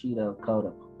Samari Bushido Code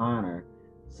of Honor,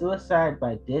 suicide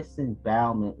by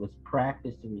disembowelment was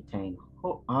practiced to retain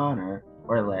honor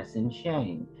or lessen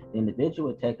shame. The individual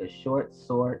would take a short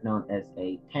sword known as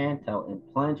a tanto and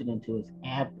plunge it into his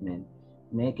abdomen,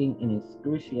 making an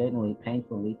excruciatingly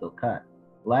painful lethal cut.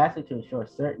 Lastly, to ensure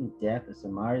certain death, a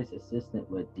Samari's assistant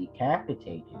would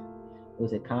decapitate him. It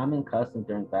was a common custom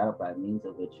during battle by means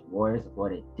of which warriors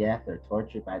avoided death or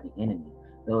torture by the enemy,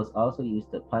 though it was also used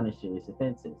to punish serious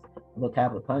offenses. Although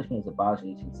capital punishment was abolished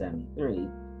in 1873,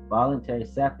 voluntary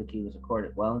seppuku was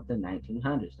recorded well into the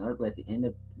 1900s, notably at the end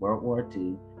of World War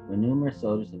II, when numerous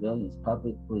soldiers and civilians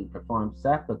publicly performed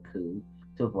seppuku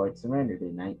to avoid surrender.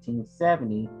 In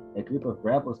 1970, a group of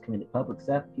rebels committed public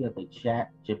seppuku at the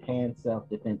Japan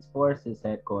Self-Defense Forces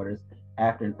headquarters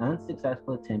after an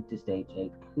unsuccessful attempt to stage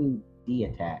a coup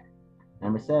d'etat.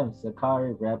 Number 7.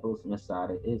 Sakari rebels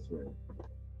Masada, Israel.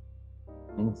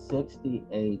 In 60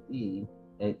 AD,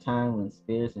 a time when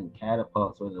spears and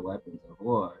catapults were the weapons of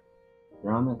war, the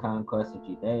Roman conquest of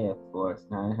Judea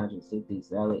forced 960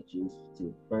 zealot Jews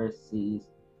to first seize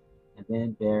and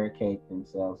then barricade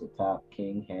themselves atop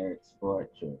King Herod's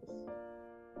fortress.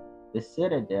 The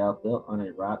citadel, built on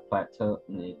a rock plateau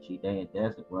in the Judean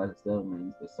desert, was and still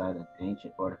remains the site of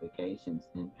ancient fortifications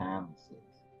and palaces.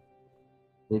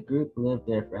 The group lived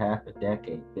there for half a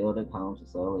decade, building homes and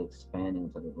slowly expanding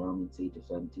until the Roman siege of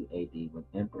 72 AD, when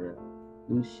Emperor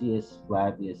Lucius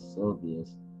Flavius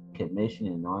Silvius commissioned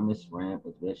an enormous ramp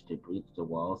with which to breach the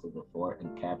walls of the fort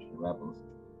and capture the rebels.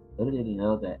 Little did he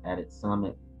know that at its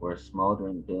summit were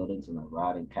smoldering buildings and the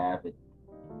rotting cadavers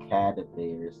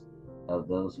of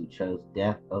those who chose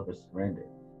death over surrender.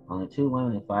 Only 2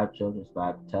 women and 5 children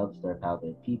survived to tell the story of how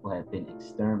their people had been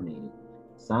exterminated.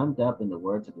 Summed up in the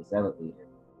words of the zealot leader,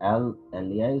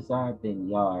 Eleazar ben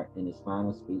Yair, in his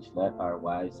final speech, let our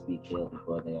wives be killed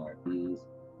before they are abused,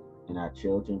 and our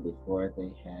children before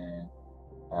they have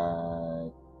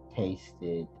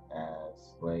tasted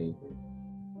as slavery.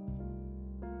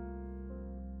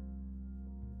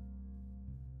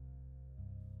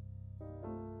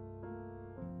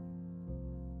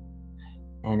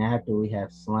 And after we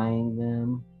have slain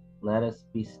them, let us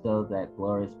bestow that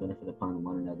glorious benefit upon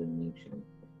one another mutually.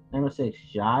 Number 6,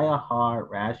 Jayahar,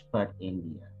 Rajput,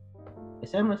 India. A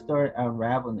similar story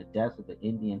unraveled in the depths of the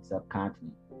Indian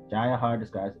subcontinent. Jayahar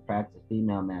describes the practice of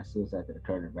female mass suicide that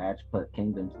occurred in Rajput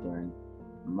kingdoms during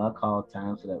Mughal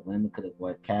times so that women could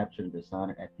avoid capture and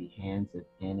dishonor at the hands of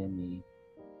enemy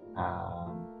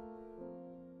um,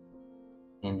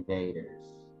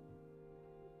 invaders.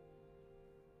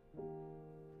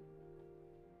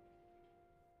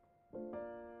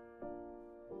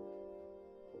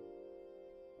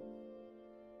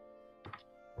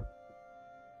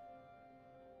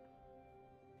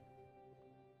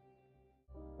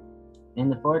 In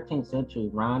the 14th century,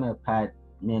 Rana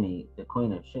Padmini, the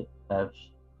queen of Chittor,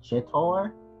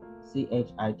 Chittor,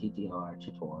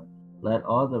 led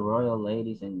all the royal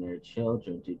ladies and their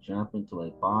children to jump into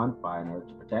a bonfire in order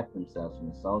to protect themselves from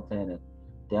the Sultan of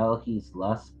Delhi's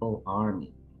lustful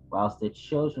army, whilst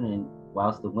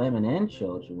the women and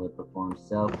children would perform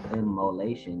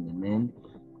self-immolation. The men,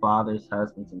 fathers,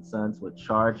 husbands, and sons would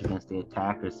charge against the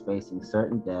attackers, facing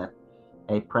certain death,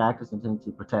 a practice intended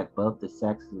to protect both the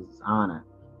sexes' honor.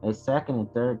 A second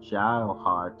and third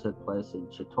Jayahar took place in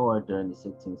Chittor during the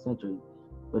 16th century,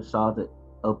 which saw the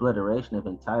obliteration of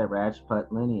entire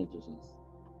Rajput lineages.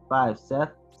 5.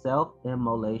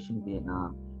 Self-immolation in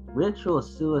Vietnam. Ritual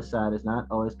suicide is not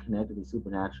always connected to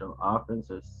supernatural offerings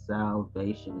or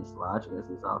salvationist logic,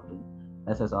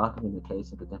 as has often been the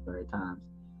case in contemporary times.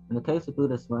 In the case of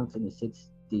Buddhist monks in the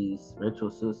 60s,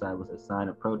 ritual suicide was a sign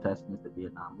of protest against the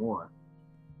Vietnam War.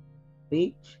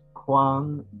 Beach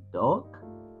Quang Duc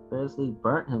fiercely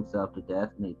burnt himself to death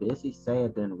in a busy Saya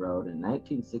Dinh road in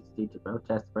 1960 to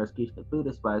protest the persecution of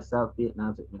Buddhists by South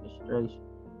Vietnam's administration.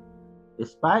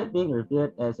 Despite being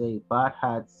revered as a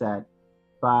bodhisattva,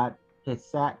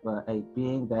 a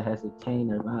being that has attained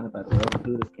nirvana by the local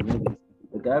Buddhist communities,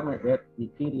 the government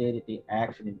repudiated the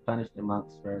action and punished the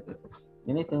monks further.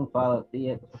 Many of whom followed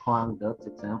Viet Quang Duc's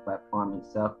example by performing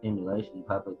self-immolation in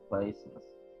public places.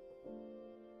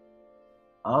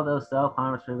 Although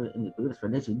self-harm is prohibited in the Buddhist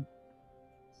religion,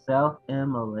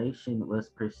 self-immolation was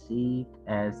perceived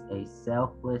as a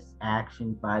selfless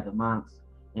action by the monks,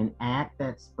 an act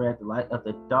that spread the light of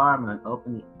the Dharma and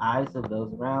opened the eyes of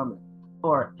those around them.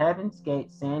 4. Heaven's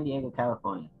Gate, San Diego,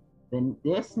 California.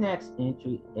 This next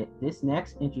entry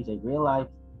is a real-life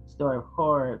story of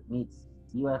horror meets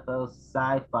UFO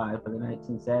sci-fi for the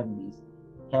 1970s.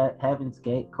 Heaven's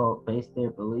Gate cult based their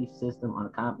belief system on a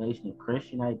combination of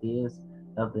Christian ideas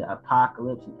of the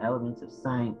apocalypse and elements of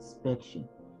science fiction.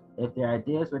 If their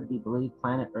ideas were to be believed,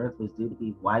 planet Earth was due to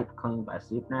be wiped clean by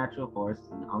supernatural forces,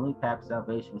 and the only path to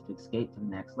salvation was to escape to the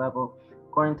next level.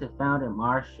 According to founder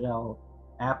Marshall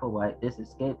Applewhite, this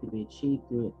escape could be achieved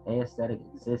through an aesthetic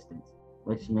existence,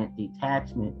 which meant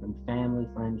detachment from family,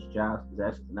 friends, jobs,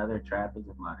 possessions, and other trappings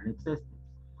of modern existence.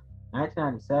 In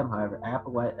 1997, however,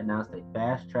 Applewhite announced a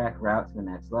fast-track route to the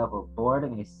next level,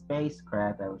 boarding a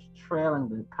spacecraft that was trailing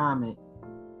the comet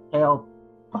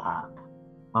Hale-Bopp.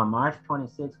 On March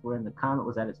 26, when the comet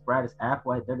was at its brightest,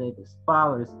 Applewhite, 38 of his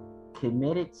followers,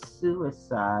 committed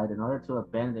suicide in order to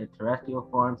abandon their terrestrial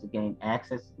forms to gain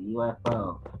access to the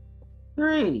UFO.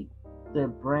 3. The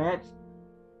Branch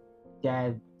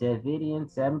Davidian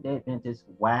Seventh-day Adventist,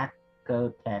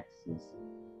 Waco, Texas.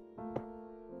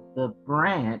 The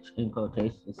Branch, in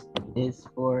quotations, is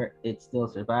for it still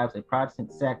survives, a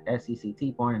Protestant sect,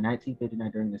 SCCT, born in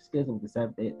 1959 during the schism of the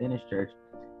Seventh-day Adventist Church,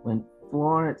 when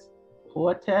Florence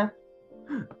Hortef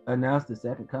announced the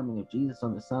second coming of Jesus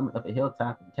on the summit of a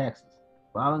hilltop in Texas.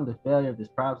 Following the failure of this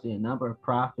prophecy, a number of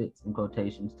prophets, in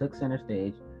quotations, took center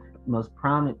stage, the most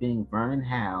prominent being Vernon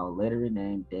Howe, later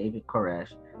renamed David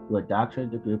Koresh, who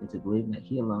indoctrinated the group into believing that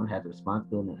he alone had the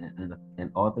responsibility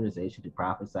and authorization to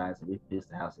prophesy and reproduce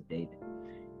the house of David.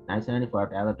 In 1994,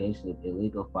 after allegations of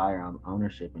illegal firearm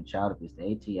ownership and child abuse, the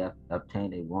ATF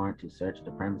obtained a warrant to search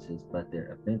the premises, but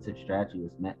their offensive strategy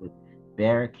was met with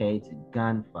barricades and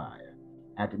gunfire.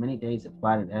 After many days of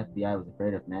fighting, the FBI was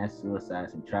afraid of mass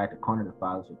suicides and tried to corner the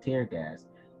followers with tear gas.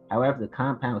 However, the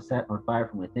compound was set on fire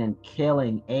from within,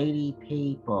 killing 80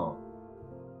 people.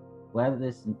 Whether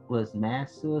this was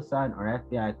mass suicide or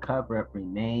FBI cover-up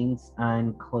remains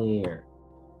unclear.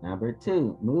 Number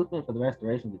 2, Movement for the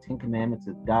Restoration of the Ten Commandments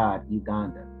of God,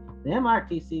 Uganda. The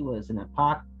MRTC was an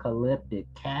apocalyptic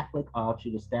Catholic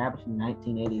offshoot established in the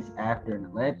 1980s after an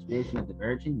alleged vision of the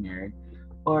Virgin Mary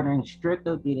ordering strict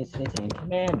obedience to the Ten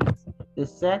Commandments. The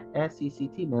sect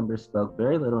SCCT members spoke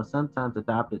very little and sometimes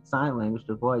adopted sign language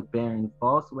to avoid bearing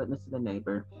false witness to the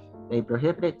neighbor. They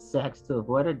prohibited sex to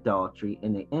avoid adultery,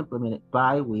 and they implemented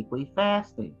bi-weekly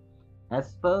fasting.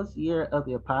 As the first year of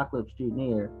the apocalypse drew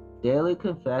near, daily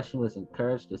confession was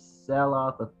encouraged, the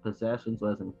sell-off of possessions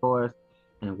was enforced,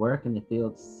 and work in the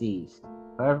fields ceased.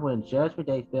 However, when Judgment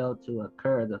Day failed to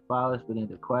occur, the followers began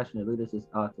to question the leaders'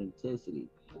 authenticity.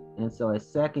 And so a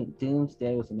second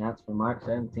doomsday was announced for March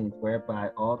 17th,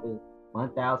 whereby all the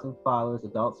 1,000 followers,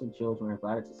 adults and children, were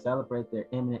invited to celebrate their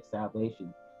imminent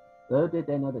salvation. Little did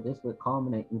they know that this would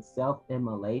culminate in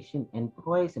self-immolation and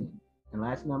poisoning. And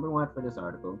last number one for this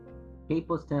article,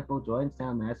 People's Temple,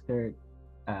 Jordantown Massacre,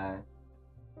 uh,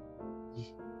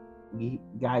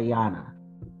 Guyana.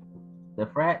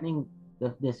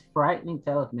 This frightening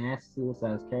tale of mass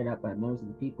suicide was carried out by members of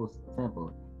the People's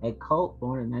Temple, a cult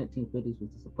born in the 1950s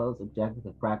with the supposed objective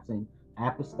of practicing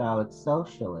apostolic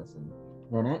socialism.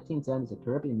 In the 1970s, a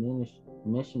Caribbean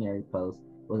missionary post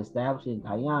was established in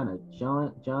Guyana.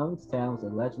 Jonestown was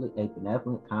allegedly a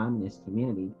benevolent communist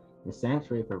community, the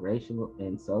sanctuary for racial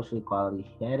and social equality,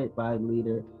 headed by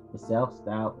leader, the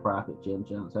self-styled prophet Jim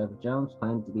Jones. However, Jones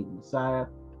claimed to be the Messiah,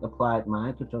 applied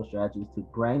mind control strategies to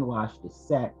brainwash the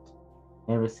sect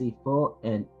and receive full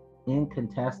and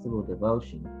incontestable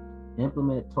devotion,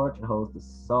 implemented torture holds to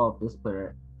solve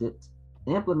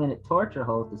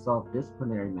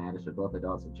disciplinary matters for both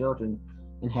adults and children,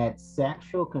 and had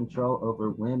sexual control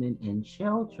over women and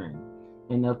children.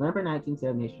 In November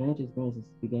 1978, strange experiences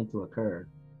began to occur,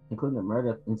 including the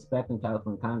murder of inspecting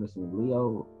California Congressman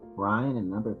Leo Ryan and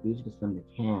a number of fugitives from the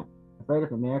camp. Afraid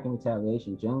of American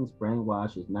retaliation, Jones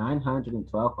brainwashes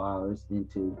 912 followers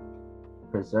into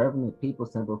preserving the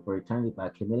People's Temple for eternity by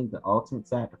committing the ultimate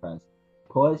sacrifice.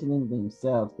 Poisoning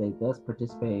themselves, they thus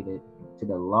participated to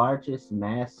the largest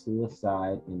mass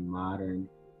suicide in modern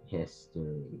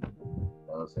history.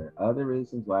 Those are other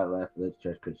reasons why I left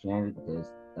Church Christianity, because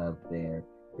of their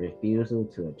refusal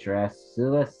to address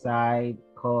suicide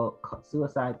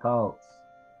cults.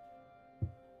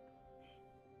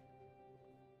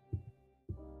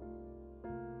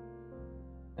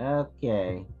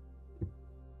 Okay.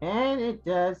 And it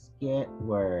does get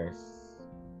worse.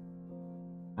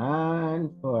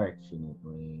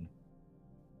 Unfortunately.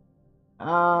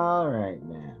 All right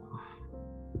now.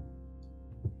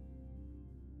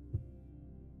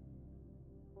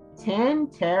 "10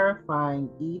 Terrifying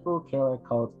Evil Killer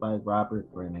Cults" by Robert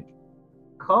Brennick.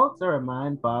 Cults are a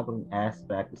mind-boggling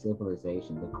aspect of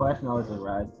civilization. The question always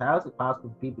arises, how is it possible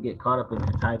for people to get caught up in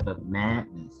that type of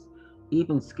madness?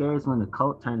 Even scares when the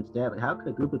cult turns deadly. How could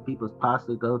a group of people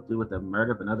possibly go through with the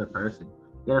murder of another person?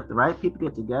 Yet if the right people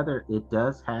get together, it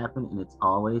does happen, and it's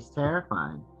always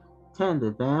terrifying. 10.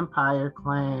 The Vampire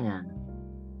Clan.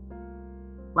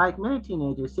 Like many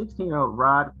teenagers, 16-year-old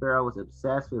Rod Ferrell was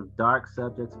obsessed with dark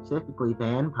subjects, specifically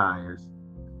vampires.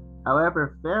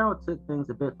 However, Ferrell took things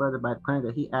a bit further by claiming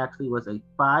that he actually was a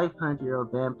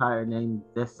 500-year-old vampire named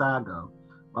Visago.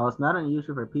 While it's not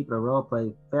unusual for people to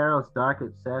roleplay, Ferrell's dark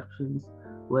obsessions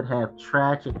would have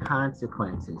tragic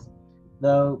consequences.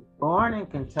 Though born in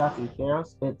Kentucky, Ferrell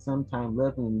spent some time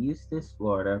living in Eustis,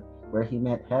 Florida, where he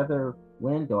met Heather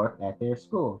Wendorf at their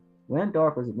school.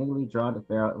 Wendorf was immediately drawn to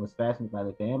Ferrell and was fascinated by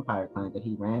the vampire clan that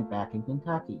he ran back in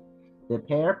Kentucky. The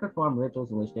pair performed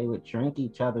rituals in which they would drink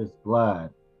each other's blood.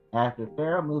 After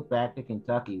Ferrell moved back to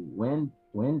Kentucky,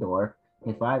 Wendorf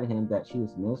confided in him that she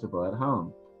was miserable at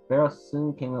home. Ferrell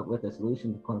soon came up with a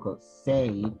solution to quote-unquote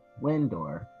save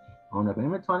Wendorf. On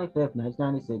November 25th,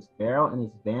 1996, Ferrell and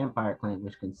his vampire clan,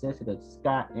 which consisted of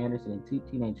Scott Anderson and two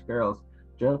teenage girls,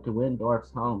 drove to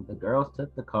Wendorf's home. The girls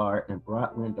took the car and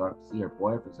brought Wendorf to see her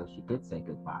boyfriend so she could say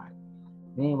goodbye.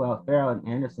 Meanwhile, Ferrell and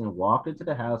Anderson walked into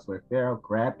the house where Ferrell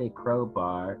grabbed a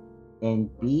crowbar and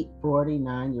beat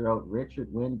 49-year-old Richard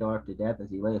Wendorf to death as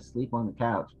he lay asleep on the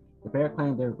couch. The pair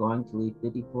claimed they were going to leave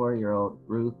 54-year-old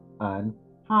Ruth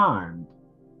unharmed.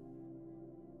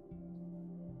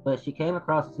 But she came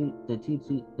across the two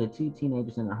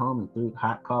teenagers in her home and threw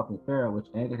hot coffee at Ferrell,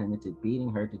 which angered him into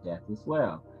beating her to death as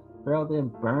well. Ferrell then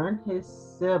burned his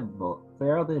symbol,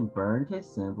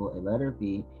 a letter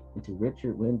V, into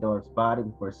Richard Wendorf's body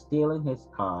before stealing his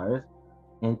cars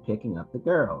and picking up the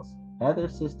girls.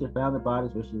 Heather's sister found the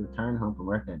bodies when she returned home from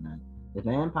work that night. The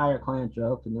vampire clan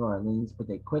drove to New Orleans, but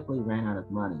they quickly ran out of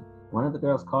money. One of the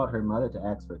girls called her mother to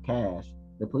ask for cash.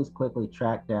 The police quickly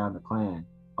tracked down the clan.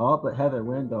 All but Heather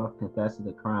Wendorf confessed to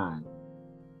the crime.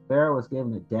 Ferrell was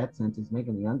given a death sentence,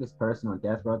 making the youngest person on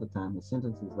death row at the time. His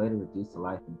sentence was later reduced to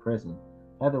life in prison.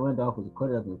 Heather Wendorf was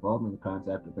acquitted of involvement in the crimes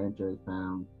after grand jury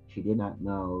found she did not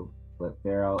know what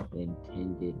Ferrell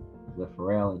intended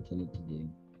to do.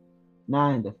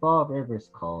 9. The Fall Rivers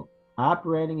Cult.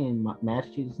 Operating in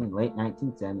Massachusetts in the late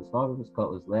 1970s, Fall Rivers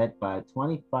Cult was led by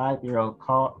 25-year-old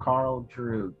Carl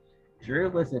Drew. Drew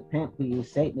was a pimp who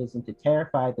used Satanism to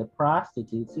terrify the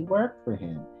prostitutes who worked for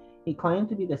him. He claimed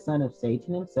to be the son of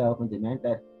Satan himself and demanded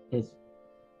that his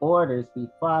orders be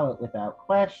followed without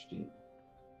question.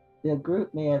 The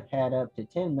group may have had up to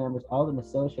 10 members, all of them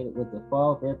associated with the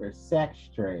Fall River sex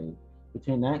trade.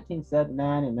 Between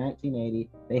 1979 and 1980,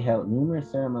 they held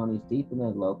numerous ceremonies deep in the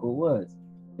local woods.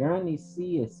 During these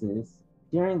seances,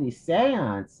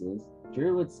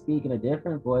 Drew would speak in a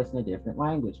different voice in a different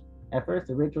language. At first,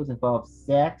 the rituals involved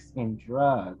sex and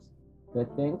drugs,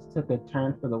 but things took a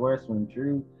turn for the worse when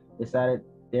Drew decided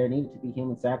there needed to be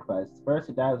human sacrifices. First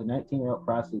to die was a 19-year-old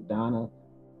prostitute, Donna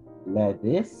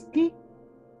Levisky.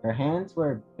 Her hands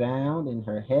were bound and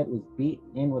her head was beaten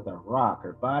in with a rock.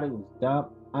 Her body was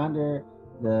dumped under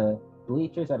the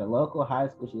bleachers at a local high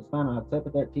school. She was found on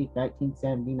October 13,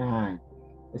 1979.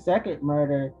 The second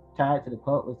murder tied to the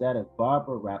cult was that of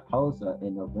Barbara Raposa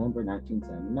in November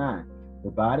 1979. Her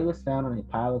body was found on a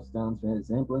pile of stones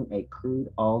resembling a crude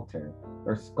altar.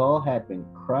 Her skull had been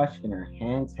crushed and her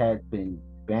hands had been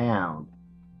bound.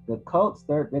 The cult's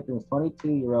third victim was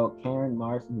 22-year-old Karen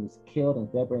Marston, who was killed in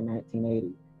February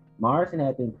 1980. Marston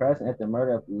had been present at the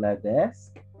murder of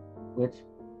which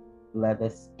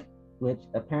Levesque, which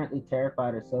apparently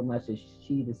terrified her so much that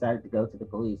she decided to go to the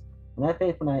police. On that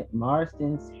fateful night,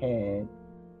 Marston's head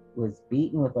was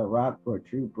beaten with a rock before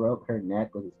Drew broke her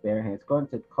neck with his bare hands. According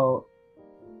to cult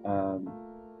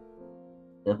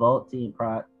devotee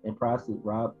and prostitute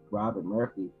Robin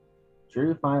Murphy,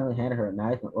 Drew finally handed her a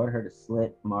knife and ordered her to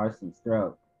slit Marston's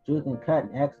throat. Drew then cut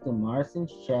an X to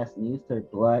Marston's chest and used her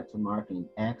blood to mark an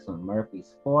X on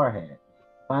Murphy's forehead.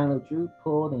 Finally, Drew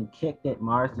pulled and kicked at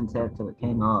Marston's head till it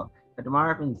came off. After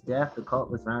Marvin's death, the cult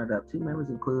was rounded up. Two members,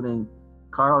 including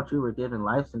Carl Drew, were given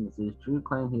life sentences. Drew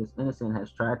claimed he was innocent and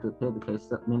has tried to appeal the case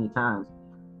many times.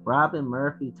 Robin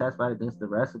Murphy testified against the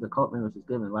rest of the cult members, was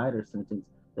given a lighter sentence.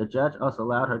 The judge also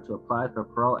allowed her to apply for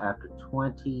parole after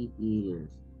 20 years.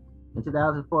 In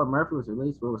 2004, Murphy was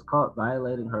released but was caught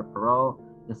violating her parole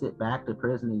and sent back to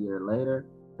prison a year later.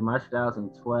 In March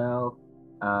 2012,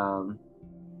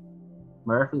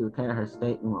 Murphy recanted her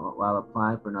statement while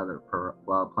applying for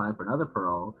another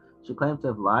parole. She claimed to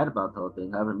have lied about the whole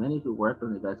thing. However, many who worked on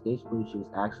the investigation believe she was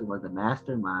actually one of the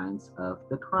masterminds of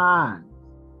the crime.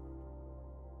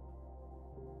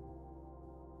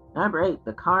 Number 8,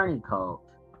 the Carney Cult.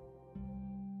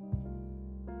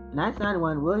 In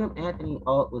 1991, William Anthony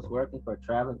Alt was working for a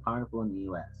traveling carnival in the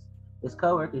U.S. His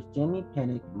co-workers Jimmy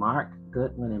Pinnock, Mark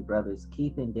Goodwin, and brothers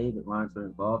Keith and David Lawrence were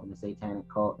involved in the satanic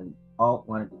cult, and Alt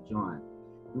wanted to join.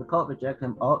 When the cult rejected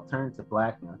him, Alt turned to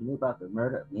blackmail. He knew about the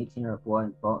murder of an 18-year-old boy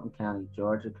in Fulton County,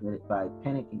 Georgia, committed by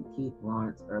Pinnock and Keith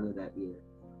Lawrence earlier that year.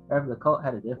 However, the cult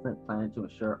had a different plan to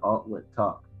ensure Alt would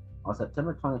talk. On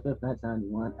September 25,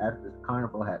 1991, after the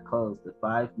carnival had closed, the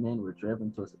 5 men were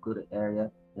driven to a secluded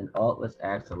area, and Alt was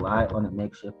asked to lie on a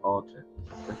makeshift altar.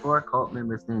 The 4 cult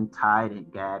members then tied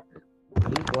and gagged him.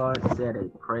 Keith Lawrence said a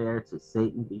prayer to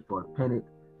Satan before Pinnock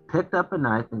picked up a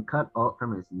knife and cut Alt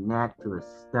from his neck to his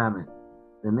stomach.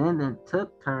 The men then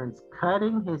took turns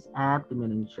cutting his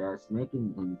abdomen and chest,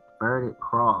 making an inverted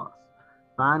cross.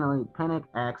 Finally, Pinnock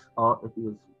asked Alt if he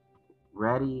was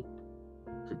ready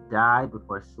to die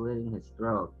before slitting his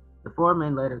throat. The 4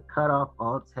 men later cut off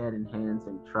Alt's head and hands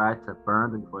and tried to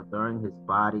burn them before throwing his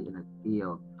body in a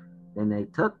field. Then they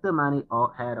took the money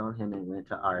Alt had on him and went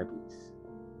to Arby's.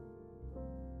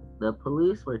 The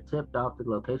police were tipped off to the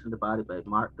location of the body by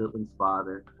Mark Goodwin's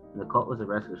father, and the cult was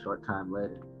arrested a short time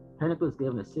later. Pinnock was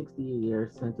given a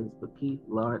 60-year sentence, but Keith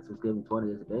Lawrence was given 20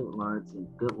 years. David Lawrence and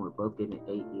Goodwin were both given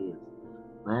 8 years.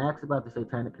 When asked about the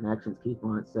satanic connections, Keith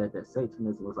Lawrence said that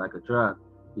Satanism was like a drug.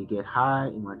 You get high,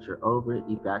 and once you're over it,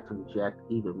 you've got to inject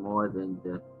even more than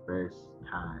the first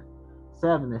time.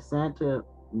 7. The Santa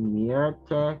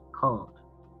Muerte Cult.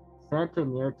 Santa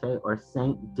Muerte, or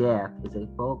Saint Death, is a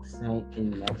folk saint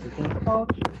in Mexican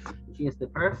culture. She is the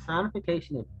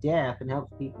personification of death and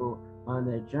helps people on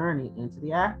their journey into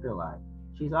the afterlife.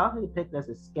 She's often depicted as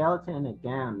a skeleton in a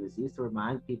gown and is used to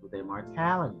remind people of their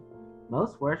mortality.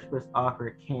 Most worshippers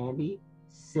offer candy,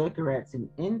 cigarettes, and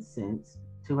incense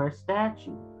to her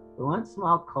statue. The one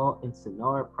small cult in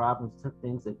Sonora province took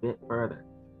things a bit further.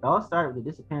 It all started with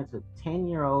the disappearance of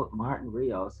 10-year-old Martin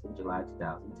Rios in July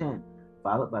 2010,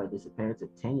 followed by the disappearance of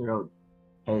 10-year-old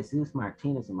Jesus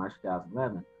Martinez in March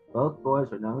 2011. Both boys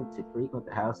were known to frequent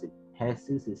the house of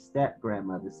Jesus'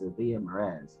 step-grandmother, Sylvia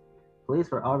Merez.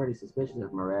 Police were already suspicious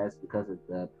of Merez because of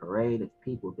the parade of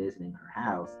people visiting her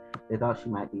house. They thought she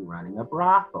might be running a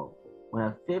brothel. When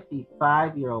a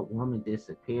 55-year-old woman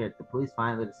disappeared, the police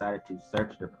finally decided to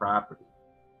search the property.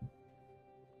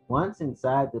 Once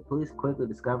inside, the police quickly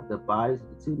discovered the bodies of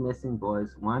the two missing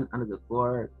boys, one under the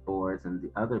floorboards and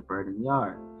the other buried in the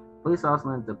yard. Police also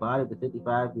learned the body of the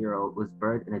 55-year-old was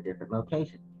buried in a different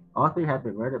location. All three had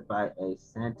been murdered by a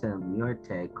Santa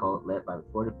Muerte cult led by the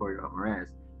 44-year-old Morez.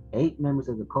 8 members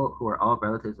of the cult, who were all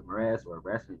relatives of Morez, were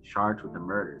arrested and charged with the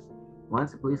murders.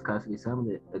 Once in police custody, some of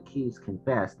the accused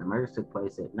confessed. The murders took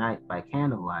place at night by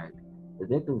candlelight. The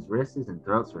victims' wrists and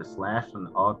throats were slashed on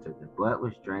the altar. The blood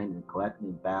was drained and collected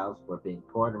in bowls were being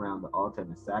poured around the altar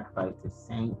and sacrificed to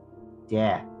Saint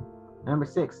Death. Number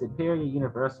 6, Superior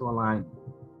Universal Alignment.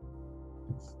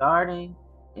 Starting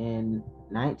in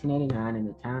 1989 in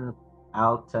the town of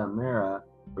Altamira,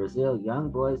 Brazil, young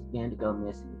boys began to go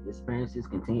missing. The experiences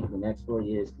continued for the next 4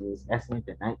 years. It was estimated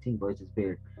that 19 boys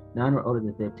disappeared. None were older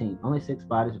than 15. Only 6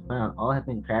 bodies were found. All had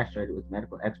been castrated with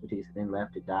medical expertise and then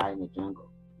left to die in the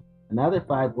jungle. Another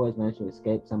 5 boys managed to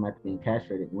escape, some after being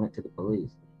castrated, and went to the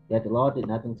police. Yet the law did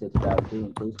nothing until 2002,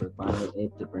 and police were finally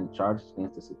able to bring charges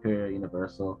against the Superior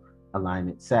Universal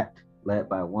Alignment sect, led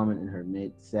by a woman in her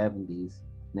mid-70s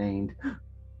named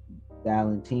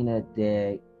Valentina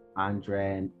de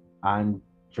Andrade.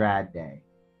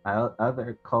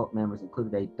 Other cult members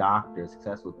included a doctor, a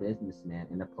successful businessman,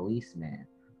 and a policeman,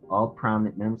 all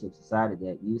prominent members of society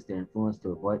that used their influence to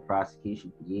avoid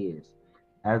prosecution for years.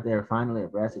 After they were finally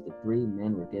arrested, the 3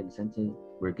 men were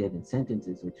given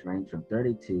sentences which ranged from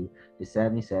 32 to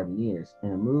 77 years.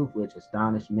 In a move which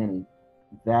astonished many,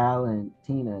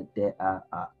 Valentina de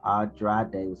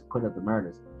Andrade was acquitted of the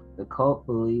murders. The cult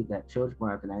believed that children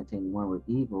born after 1981 were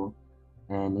evil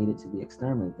and needed to be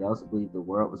exterminated. They also believed the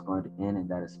world was going to end and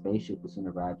that a spaceship would soon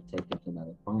arrive to take them to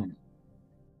another planet.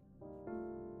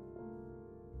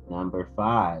 Number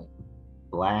 5,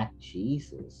 Black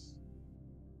Jesus.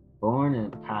 Born in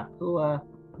Papua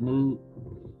New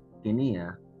Guinea,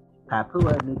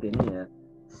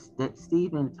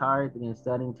 Stephen Tari began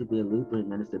studying to be a Lutheran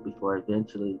minister before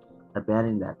eventually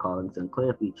abandoning that calling. It's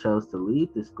unclear if he chose to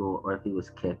leave the school or if he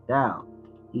was kicked out.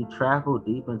 He traveled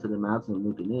deep into the mountains of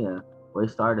New Guinea, where he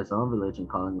started his own religion,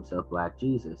 calling himself Black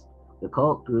Jesus. The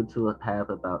cult grew to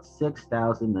have about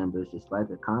 6,000 members, despite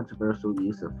the controversial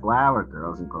use of flower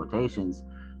girls in quotations,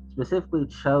 specifically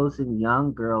chosen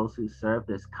young girls who served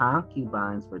as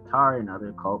concubines for Tari and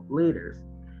other cult leaders.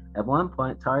 At one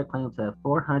point, Tari claimed to have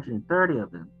 430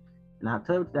 of them. In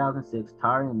October 2006,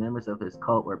 Tari and members of his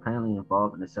cult were apparently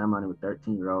involved in a ceremony with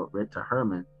 13-year-old Rita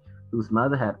Herman, whose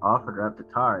mother had offered her up to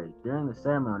Tari. During the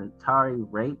ceremony, Tari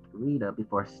raped Rita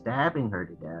before stabbing her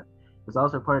to death. It was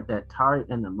also reported that Tari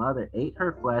and the mother ate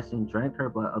her flesh and drank her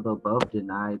blood, although both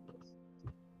denied this.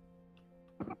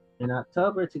 In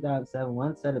October 2007,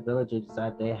 one set of villagers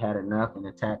decided they had enough and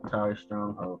attacked Tari's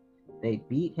stronghold. They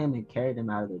beat him and carried him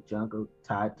out of the jungle,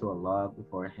 tied to a log,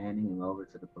 before handing him over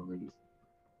to the police.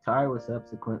 Tari was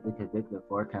subsequently convicted of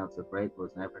 4 counts of rape, but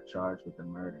was never charged with the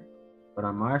murder. But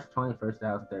on March 21,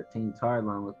 2013, Tari,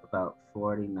 along with about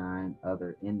 49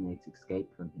 other inmates,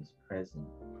 escaped from his prison.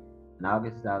 In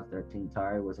August 2013,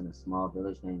 Tari was in a small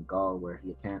village named Gaul, where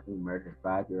he apparently murdered a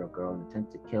 5-year-old girl and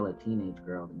attempted to kill a teenage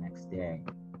girl the next day.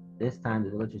 This time, the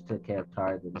villagers took care of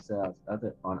Tari themselves.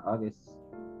 On August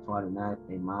 29th,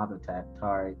 a mob attacked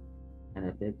Tari and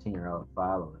a 15-year-old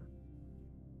follower.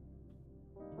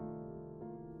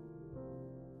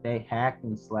 They hacked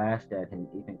and slashed at him,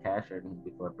 even castrated him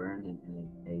before burning him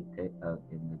in a pit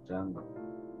in the jungle.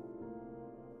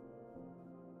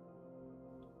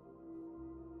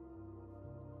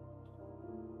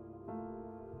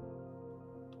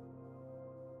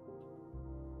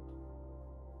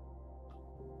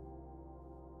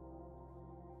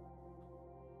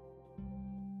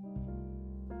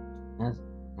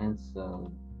 And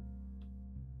so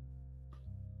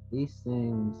these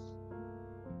things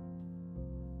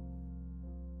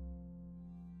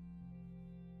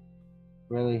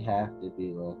really have to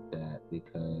be looked at,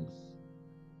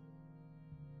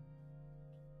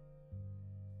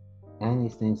 and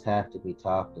these things have to be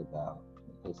talked about,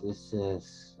 because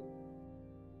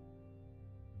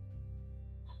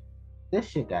this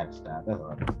shit gotta stop. That's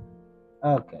all.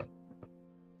 Okay.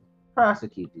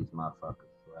 Prosecute these motherfuckers.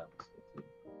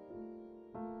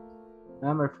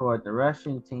 Number 4, the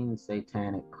Russian teen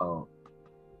satanic cult.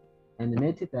 In the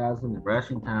mid-2000s, the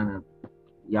Russian town of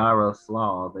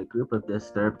Yaroslav, a group of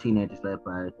disturbed teenagers led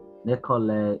by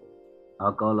Nikolay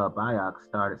Golubayak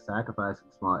started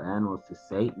sacrificing small animals to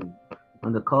Satan.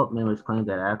 When the cult members claimed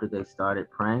that after they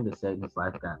started praying to Satan, his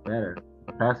life got better.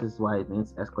 Perhaps this is why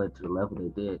events escalated to the level they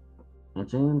did. In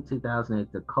June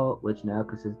 2008, the cult, which now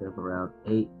consists of around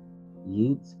 8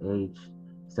 youths aged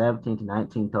 17 to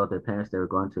 19 told their parents they were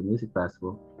going to a music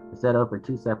festival. Instead, over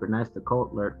 2 separate nights, the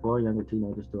cult lured 4 younger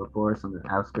teenagers to a forest on the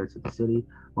outskirts of the city.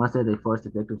 Once there, they forced the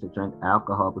victims to drink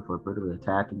alcohol before brutally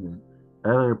attacking them.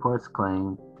 Early reports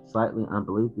claim, slightly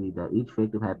unbelievably, that each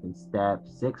victim had been stabbed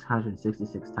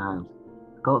 666 times.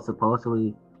 The cult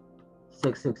supposedly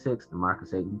 666, the mark of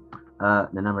Satan,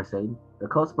 the number of Satan. The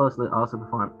cult supposedly also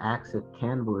performed acts of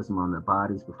cannibalism on the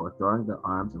bodies before throwing the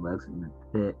arms and legs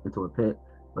into a pit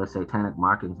with satanic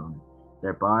markings on it.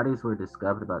 Their bodies were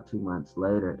discovered about 2 months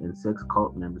later, and 6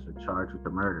 cult members were charged with the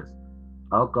murders.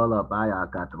 Ogolabaya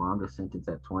got the longest sentence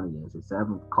at 20 years. The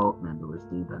 7th cult member was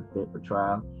deemed unfit for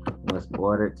trial and was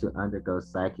ordered to undergo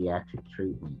psychiatric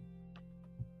treatment.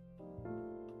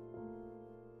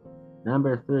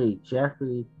 Number 3,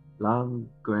 Jeffrey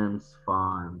Lundgren's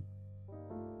farm.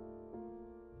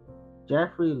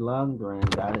 Jeffrey Lundgren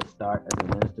got his start as a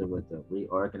minister with the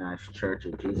Reorganized Church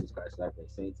of Jesus Christ of Latter-day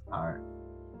Saints,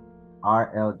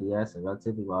 RLDS, a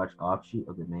relatively large offshoot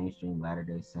of the mainstream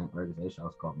Latter-day Saint organization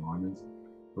also called Mormons.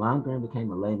 Lundgren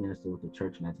became a lay minister with the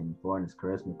church in 1984, and his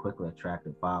charisma quickly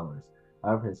attracted followers.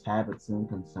 However, his habits soon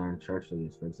concerned church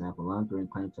leaders. For example, Lundgren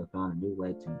claimed to have found a new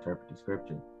way to interpret the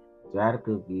scripture. His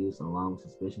radical views, along with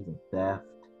suspicions of theft,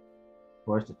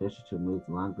 forced officials to remove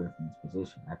Lundgren from his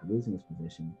position. After losing his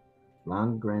position,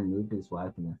 Lundgren moved his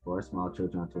wife and their 4 small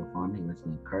children onto a farm he lived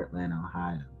in Kirtland,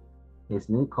 Ohio. His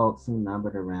new cult soon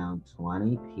numbered around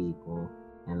 20 people,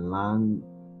 and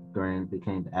Lundgren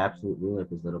became the absolute ruler of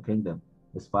his little kingdom.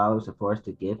 His followers were forced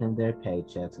to give him their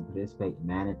paychecks and participate in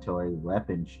mandatory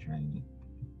weapons training.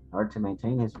 In order to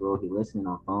maintain his rule, he listened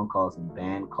on phone calls and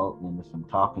banned cult members from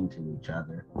talking to each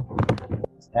other.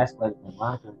 This escalated when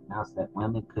Lundgren announced that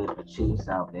women could achieve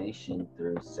salvation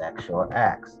through sexual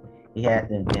acts. He had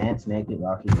them dance naked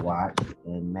while he watched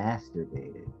and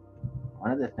masturbated.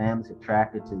 One of the families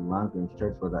attracted to Lundgren's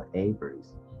church were the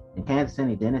Averys. In Kansas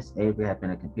City, Dennis Avery had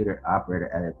been a computer operator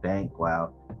at a bank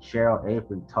while Cheryl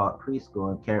Avery taught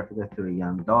preschool and cared for their 3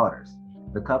 young daughters.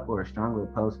 The couple were strongly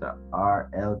opposed to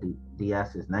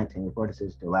RLDS's 1984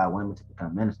 decision to allow women to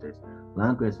become ministers.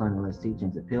 Lundgren's fundamentalist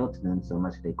teachings appealed to them so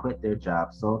much that they quit their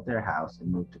jobs, sold their house,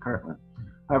 and moved to Kirtland.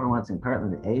 However, once in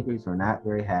Kirtland, the Averys were not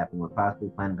very happy and were possibly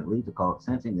planning to leave the cult.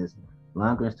 Sensing this,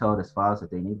 Lundgren told his followers that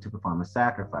they needed to perform a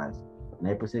sacrifice. On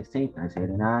April 16,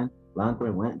 1989,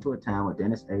 Lundgren went into a town with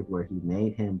Dennis Avery where he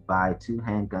made him buy 2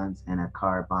 handguns and a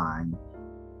carbine.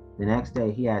 The next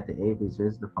day, he had the Averys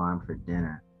visit the farm for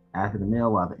dinner. After the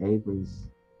meal, while the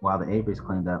Averys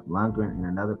cleaned up, Lundgren and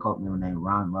another cult member named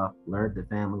Ron Luff lured the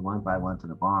family one by one to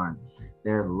the barn.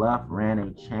 There, Luff ran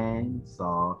a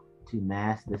chainsaw to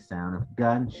mask the sound of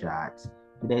gunshots.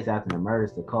 2 days after the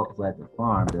murders, the cult fled the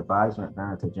farm. Their bodies weren't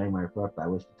found until January 4th, by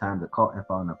which time the cult had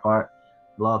fallen apart.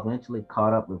 The law eventually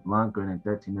caught up with Lundgren and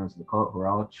 13 members of the cult who were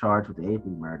all charged with the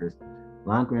Avery murders.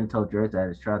 Lundgren told jurors at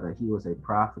his trial that he was a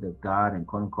prophet of God and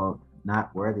quote-unquote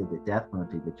not worthy of the death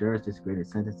penalty. The jurors disagreed and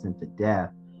sentenced him to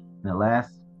death. In the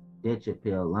last-ditch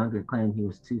appeal, Lundgren claimed he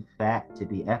was too fat to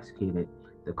be executed.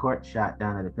 The court shot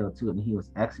down that appeal too, and he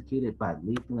was executed by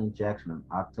lethal injection on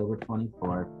October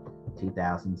 24,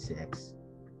 2006.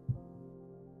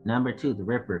 Number 2, the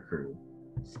Ripper Crew.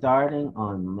 Starting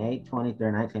on May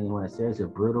 23, 1981, a series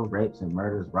of brutal rapes and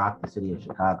murders rocked the city of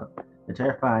Chicago. The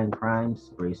terrifying crime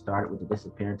spree started with the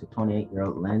disappearance of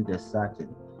 28-year-old Linda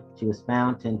Sutton. She was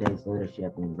found 10 days later. She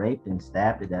had been raped and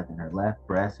stabbed to death, and her left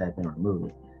breast had been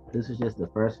removed. This was just the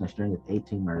first in a string of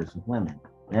 18 murders of women.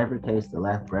 In every case, the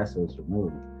left breast was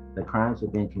removed. The crimes were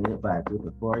being committed by a group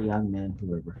of 4 young men who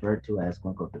were referred to as,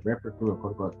 quote-unquote, the Ripper Crew, or,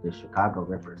 quote-unquote, the Chicago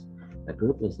Rippers. The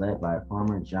group was led by a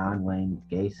former John Wayne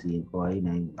Gacy employee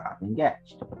named Robin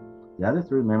Getch. The other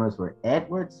 3 members were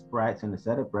Edward Sprites and a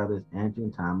set of brothers, Andrew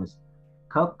and Thomas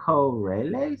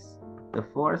Cocoreles. The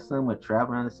foursome would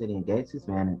travel around the city in Gates'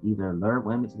 van and either lure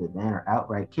women to the van or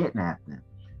outright kidnap them.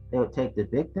 They would take the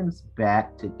victims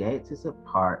back to Gates'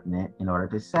 apartment in order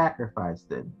to sacrifice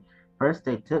them. First,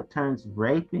 they took turns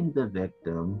raping the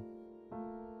victim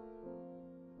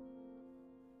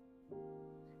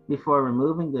before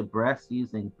removing the breast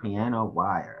using piano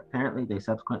wire. Apparently, they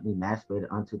subsequently masturbated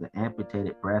onto the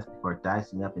amputated breast before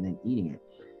dicing up and then eating it.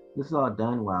 This was all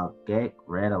done while Gake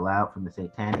read aloud from the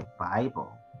Satanic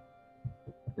Bible.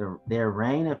 Their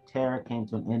reign of terror came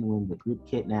to an end when the group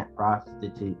kidnapped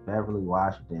prostitute Beverly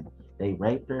Washington. They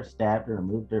raped her, stabbed her,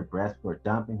 removed her breast before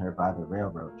dumping her by the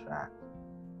railroad tracks.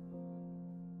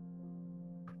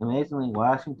 Amazingly,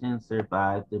 Washington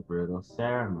survived the brutal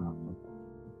ceremony.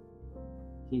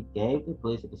 She gave the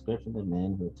police a description of the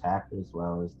men who attacked her as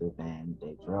well as the van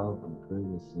they drove, and the crew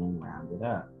was soon rounded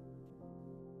up.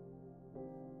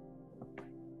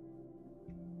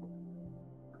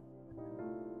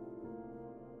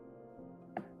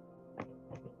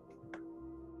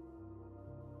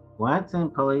 Once in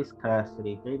police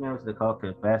custody, three members of the cult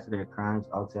confessed to their crimes,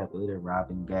 also after leader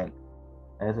Robin Gate.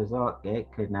 As a result, Gate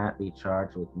could not be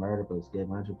charged with murder, but was given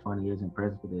 120 years in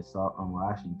prison for the assault on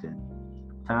Washington.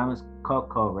 Thomas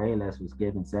Coco Reyes was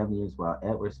given 7 years, while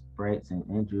Edward Sprates and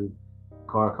Andrew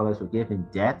Corcolis were given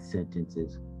death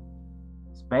sentences.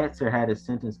 Spitzer had his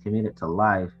sentence commuted to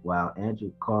life, while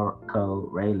Andrew Corco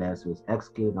Reyes was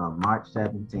executed on March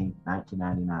 17,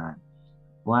 1999.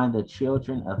 One of the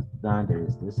Children of Thunder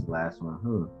is this last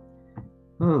one.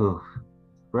 Whew.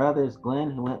 Brothers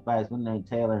Glenn, who went by his middle name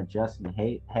Taylor, and Justin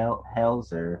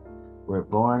Helzer were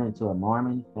born into a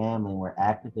Mormon family and were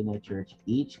active in their church,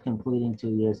 each completing 2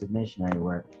 years of missionary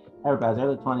work. However, by his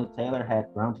early 20s, Taylor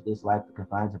had grown to dislike the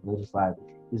confines of religious life.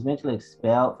 He was eventually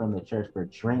expelled from the church for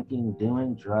drinking,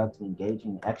 doing drugs, and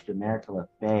engaging in extramarital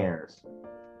affairs.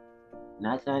 In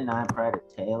 1999, prior to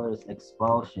Taylor's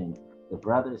expulsion, the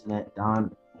brothers met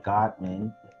Dawn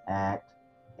Gottman at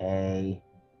a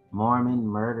Mormon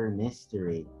murder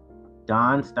mystery.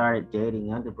 Dawn started dating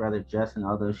younger brother Justin,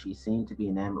 although she seemed to be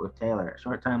enamored with Taylor. A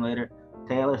short time later,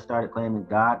 Taylor started claiming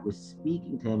God was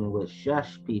speaking to him and would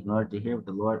shush people in order to hear what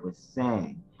the Lord was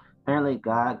saying. Apparently,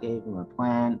 God gave him a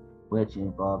plan which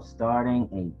involved starting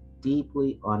a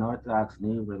deeply unorthodox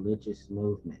new religious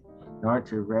movement. In order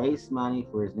to raise money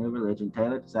for his new religion,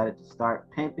 Taylor decided to start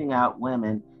pimping out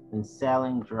women and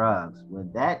selling drugs.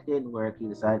 When that didn't work, he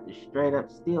decided to straight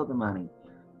up steal the money.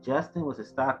 Justin was a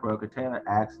stockbroker. Taylor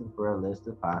asked him for a list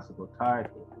of possible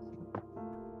targets.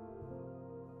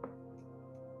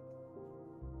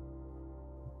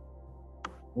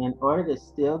 In order to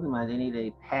steal the money, they needed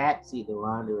a patsy to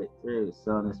launder it through.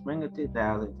 So in the spring of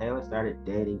 2000, Taylor started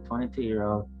dating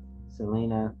 22-year-old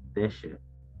Selena Bishop.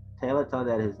 Taylor told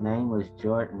her that his name was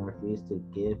Jordan and refused to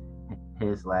give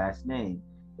his last name.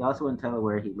 He also wouldn't tell her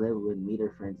where he lived, wouldn't meet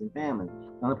her friends and family.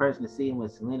 The only person to see him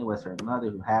with Selena was her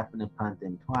mother, who happened to punt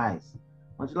them twice.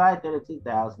 On July 3rd,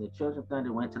 2000, the Children of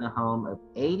Thunder went to the home of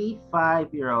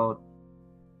 85-year-old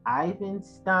Ivan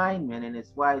Steinman and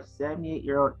his wife,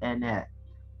 78-year-old Annette.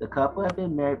 The couple had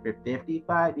been married for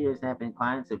 55 years and had been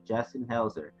clients of Justin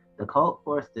Helzer. The cult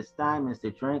forced the Steinmans to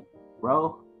drink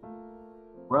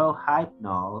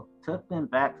Rohypnol, took them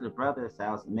back to the brother's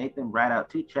house, and made them write out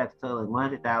 2 checks totaling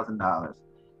 $100,000.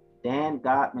 Dan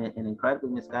Gottman, an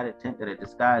incredibly misguided attempt at a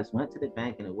disguise, went to the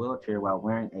bank in a wheelchair while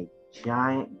wearing a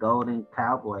giant golden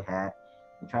cowboy hat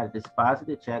and tried to deposit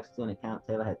the checks to an account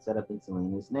Taylor had set up in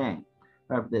Selena's name.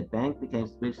 However, the bank became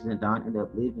suspicious and Don ended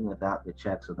up leaving without the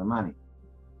checks or the money.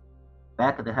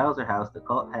 Back at the Helzer house, the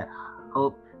cult had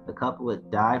hoped the couple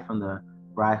would die from the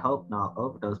Rohypnol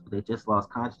overdose, but they just lost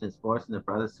consciousness, forcing the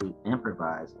brothers to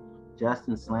improvise.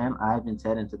 Justin slammed Ivan's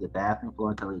head into the bathroom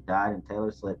floor until he died, and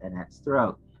Taylor slit Annette's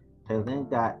throat. Taylor then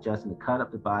got Justin to cut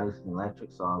up the bodies with an electric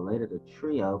saw. Later, the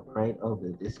trio prayed over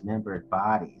the dismembered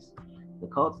bodies. The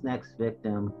cult's next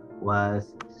victim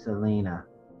was Selena.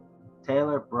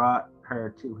 Taylor brought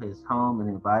her to his home and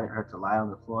invited her to lie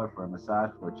on the floor for a massage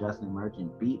before Justin emerged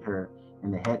and beat her in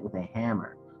the head with a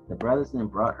hammer. The brothers then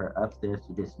brought her upstairs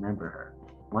to dismember her.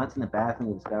 Once in the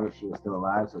bathroom, they discovered she was still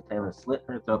alive, so Taylor slit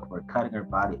her throat before cutting her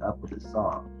body up with a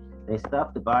saw. They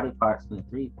stuffed the body parts from the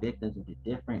 3 victims into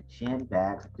different gin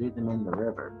bags and threw them in the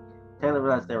river. Taylor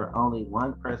realized there was only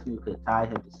one person who could tie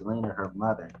him to Selena, her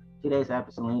mother. 2 days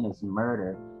after Selena's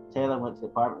murder, Taylor went to the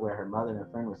apartment where her mother and her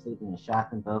friend were sleeping and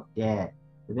shot them both dead.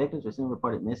 The victims were soon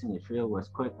reported missing. The trio were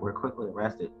quickly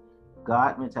arrested.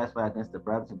 Gottman testified against the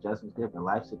brothers, and Justin was given a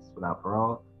life sentence without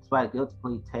parole. Despite a guilty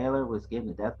plea, Taylor was given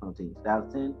the death penalty. In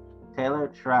 2010, Taylor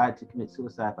tried to commit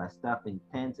suicide by stuffing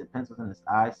pens and pencils in his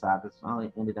eye sockets,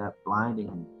 only ended up blinding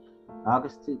him.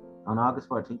 On August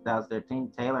 4,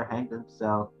 2013, Taylor hanged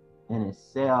himself in his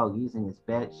cell using his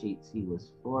bed sheets. He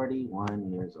was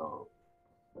 41 years old.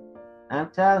 I'm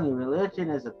telling you, religion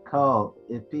is a cult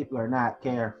if people are not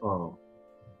careful.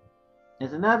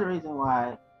 There's another reason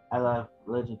why I love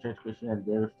religion, church, Christianity.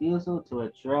 The refusal to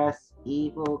address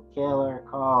evil killer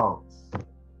cults.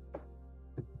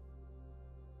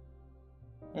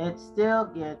 It still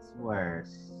gets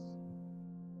worse.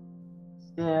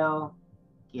 Still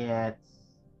gets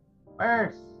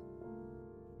worse.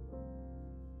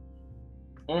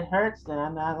 It hurts that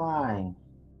I'm not lying.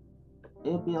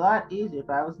 It would be a lot easier if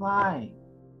I was lying.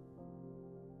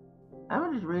 I'm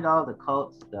gonna just read all the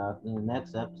cult stuff in the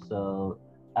next episode.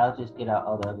 I'll just get out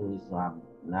all the other reasons why I'm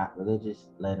not religious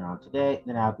later on today,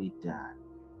 then I'll be done.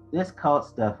 This cult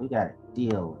stuff, we gotta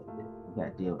deal with it. We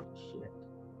gotta deal with this shit.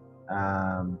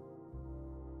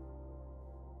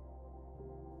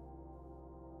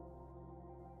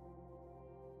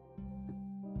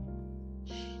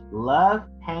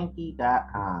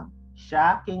 LovePanky.com.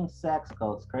 Shocking sex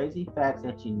cults, crazy facts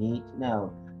that you need to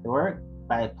know. The work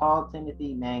by Paul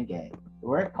Timothy Mangay. The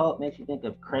word cult makes you think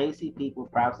of crazy people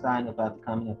prophesying about the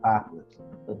coming apocalypse,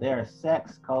 but there are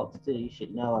sex cults too. You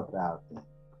should know about them.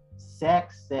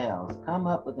 Sex sells. Come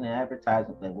up with an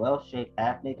advertisement with a well-shaped,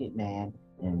 half-naked man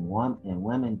and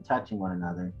women touching one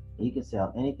another. You can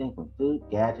sell anything from food,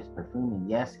 gadgets, perfume, and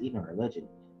yes, even religion.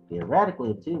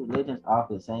 Theoretically, if two religions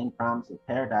offer the same promise of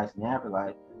paradise and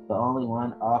afterlife, but only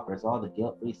one offers all the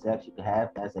guilt-free sex you could have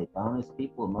as a bonus,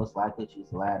 people will most likely choose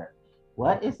the latter.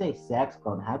 What is a sex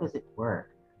cult and how does it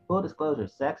work? Full disclosure,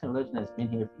 sex and religion has been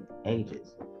here for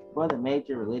ages. Before the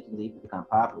major religions even become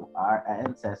popular, our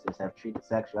ancestors have treated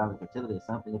sexuality and fertility as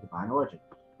something of divine origin.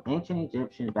 Ancient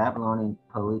Egyptian, Babylonian,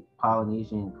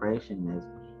 Polynesian creation myths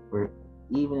were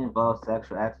even involved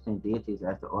sexual acts between deities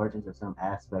as the origins of some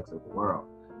aspects of the world.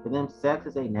 For them, sex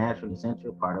is a natural and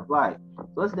essential part of life. So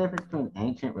what's the difference between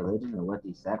ancient religions and what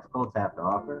these sex cults have to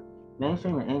offer?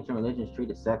 Mainstream and ancient religions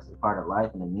treated sex as part of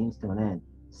life and a means to an end.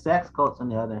 Sex cults, on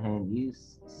the other hand,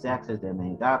 use sex as their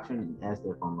main doctrine and as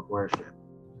their form of worship.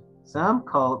 Some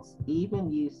cults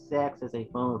even use sex as a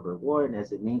form of reward and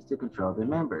as a means to control their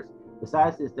members.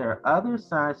 Besides this, there are other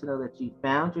signs to know that you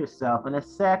found yourself in a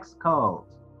sex cult.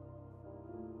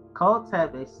 Cults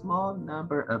have a small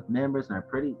number of members and are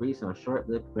pretty recent or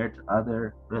short-lived compared to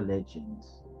other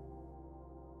religions.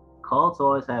 Cults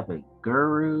always have a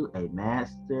guru, a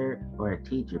master, or a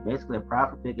teacher, basically a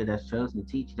prophet figure that's chosen to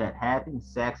teach that having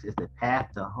sex is the path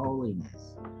to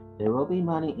holiness. There will be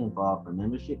money involved for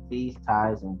membership fees,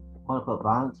 tithes, and quote-unquote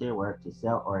volunteer work to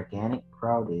sell organic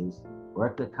produce,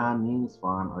 work the commune's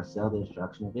farm, or sell the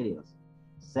instructional videos.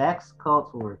 Sex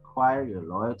cults will require your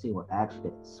loyalty and will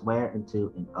actually swear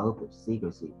into an oath of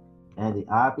secrecy. And the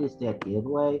obvious dead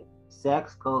giveaway,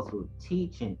 sex cults will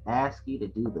teach and ask you to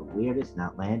do the weirdest and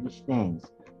outlandish things,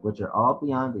 which are all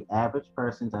beyond the average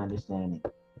person's understanding.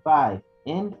 5.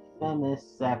 Infamous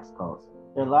sex cults.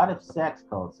 There are a lot of sex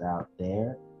cults out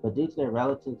there, but due to their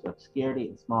relative obscurity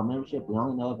and small membership, we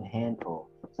only know of a handful.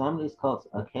 Some of these cults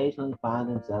occasionally find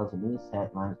themselves in news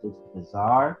headlines due to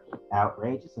bizarre,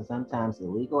 outrageous, and sometimes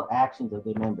illegal actions of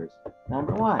their members.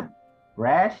 Number 1.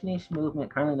 Rajneesh Movement,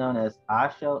 currently known as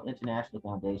Osho International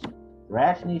Foundation. The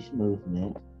Rajneesh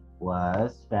Movement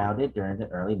was founded during the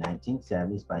early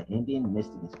 1970s by Indian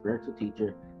mystic and spiritual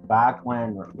teacher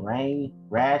Bhagwan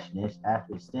Rajneesh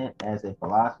after a stint as a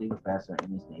philosophy professor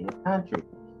in his native country.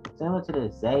 Similar to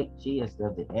the Zacchaeus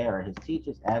of the era, his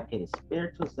teachers advocated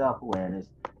spiritual self-awareness,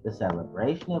 the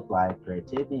celebration of life,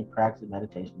 creativity, and practice of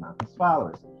meditation among his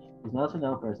followers. He's also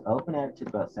known for his open attitude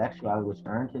about sexuality, which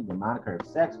earned him the moniker of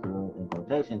sex guru in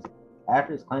quotations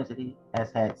after his claims that he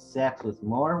has had sex with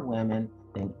more women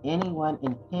than anyone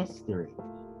in history.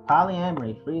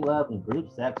 Polyamory, free love, and group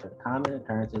sex are common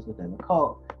occurrences within the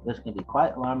cult, which can be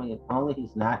quite alarming if only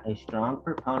he's not a strong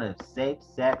proponent of safe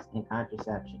sex and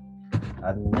contraception.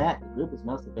 Other than that, the group is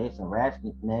mostly based on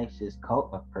Rajneesh's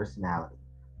cult of personality.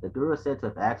 The guru is said to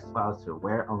have asked his followers to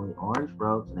wear only orange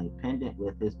robes and a pendant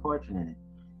with his portrait in it.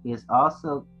 He is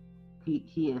also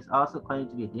claimed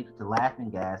to be addicted to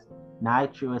laughing gas,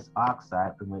 nitrous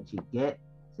oxide, from which he gets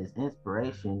his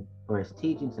inspiration for his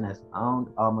teachings and has owned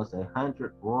almost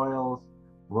 100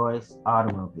 Rolls-Royce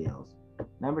automobiles.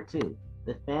 Number 2,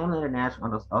 the Family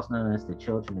International, also known as the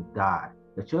Children of God.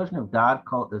 The Children of God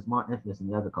cult is more infamous than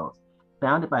the other cults.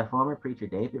 Founded by former preacher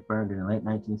David Byrne in the late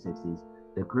 1960s,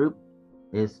 the group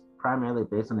is primarily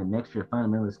based on a mixture of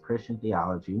fundamentalist Christian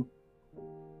theology,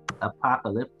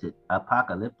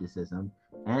 apocalypticism,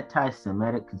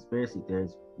 anti-Semitic conspiracy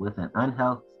theories with an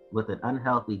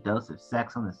unhealthy dose of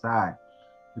sex on the side.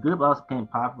 The group also became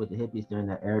popular with the hippies during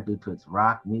that era due to its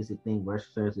rock music-themed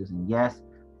worship services and, yes,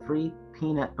 free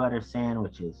peanut butter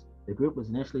sandwiches. The group was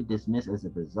initially dismissed as a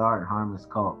bizarre and harmless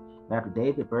cult. But after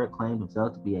David Byrne claimed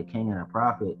himself to be a king and a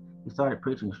prophet, he started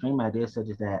preaching extreme ideas such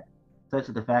as the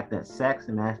fact that sex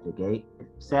and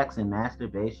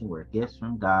masturbation were gifts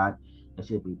from God and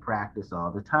should be practiced all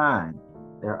the time.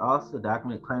 There are also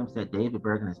documented claims that David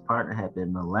Byrne and his partner had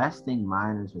been molesting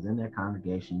minors within their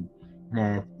congregation and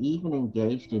have even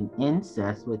engaged in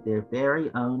incest with their very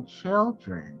own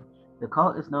children. The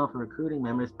cult is known for recruiting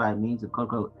members by means of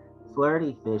quote-unquote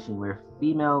flirty fishing, where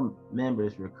female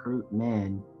members recruit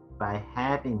men by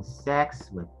having sex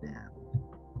with them.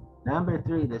 Number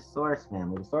 3, the Source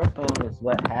family. The Source family is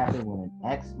what happened when an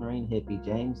ex-Marine hippie,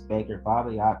 James Baker,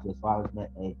 followed out to his fathers,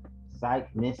 met a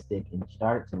psych mystic and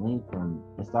started to learn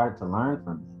from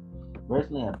him.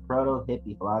 Originally a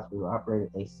proto-hippie philosopher who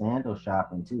operated a sandal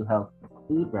shop and 2 health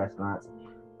food restaurants,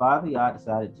 Father Yod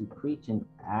decided to preach an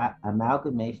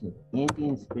amalgamation of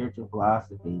Indian spiritual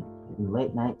philosophy in the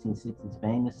late 1960s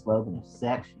famous slogan of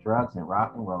sex, drugs, and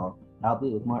rock and roll,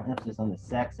 albeit with more emphasis on the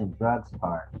sex and drugs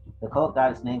part. The cult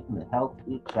got its name from the health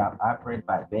food shop operated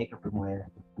by a baker from where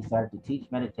he started to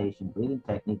teach meditation, breathing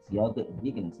techniques, yoga, and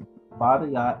veganism. Father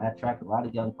Yod attracted a lot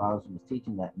of young followers from his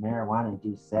teaching that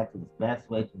marijuana-induced sex is the best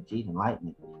way to achieve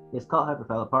enlightenment. His cult, however,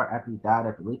 fell apart after he died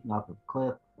after leaping off a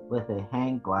cliff with a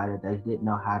hang glider that he didn't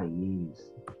know how to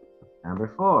use.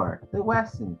 Number 4, the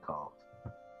Wesson cult.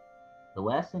 The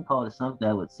Wesson cult is something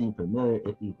that would seem familiar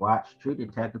if you watched True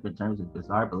Detective in terms of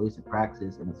bizarre beliefs and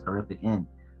practices and its horrific end.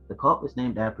 The cult was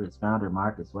named after its founder,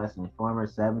 Marcus Wesson, a former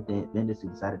Seventh-day Adventist who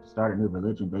decided to start a new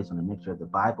religion based on a mixture of the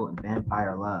Bible and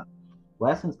vampire love.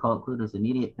 Wesson's cult included his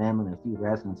immediate family and a few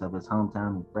residents of his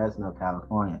hometown in Fresno,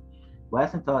 California.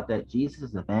 Wesson taught that Jesus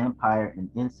is a vampire and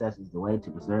incest is the way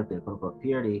to preserve their quote-unquote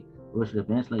purity, which would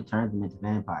eventually turn them into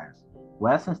vampires.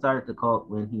 Wesson started the cult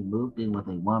when he moved in with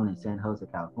a woman in San Jose,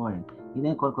 California. He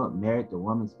then quote-unquote married the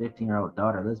woman's 15-year-old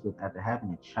daughter, Elizabeth, after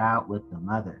having a child with the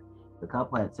mother. The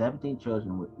couple had 17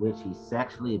 children, which he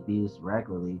sexually abused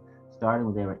regularly, starting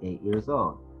when they were 8 years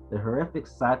old. The horrific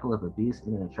cycle of abuse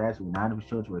ended in tragedy when 9 of his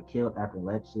children were killed after an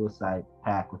alleged suicide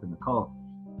pact within the cult.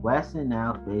 Wesson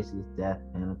now faces death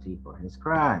penalty for his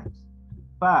crimes.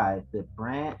 5. The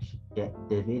Branch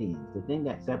Davidians. The thing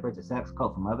that separates a sex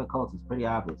cult from other cults is pretty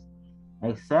obvious.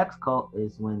 A sex cult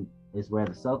is where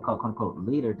the so-called quote-unquote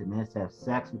leader demands to have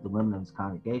sex with the women of his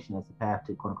congregation as the path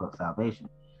to quote-unquote salvation.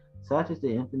 Such is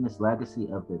the infamous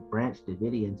legacy of the Branch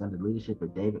Davidians under the leadership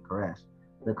of David Koresh.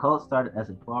 The cult started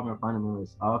as a former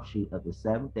fundamentalist offshoot of the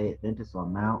Seventh-day Adventists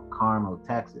on Mount Carmel,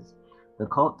 Texas. The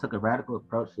cult took a radical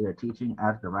approach to their teaching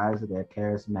after the rise of their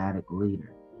charismatic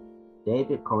leader,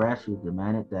 David Koresh, who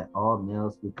demanded that all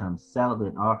males become celibate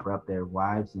and offer up their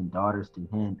wives and daughters to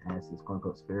him as his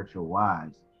quote-unquote spiritual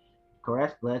wives.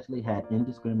 Koresh allegedly had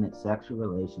indiscriminate sexual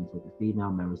relations with the female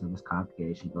members of his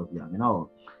congregation, both young and old.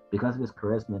 Because of his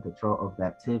charisma and control over the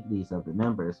activities of the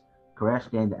members, Koresh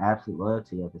gained the absolute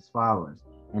loyalty of his followers,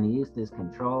 and he used this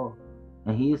control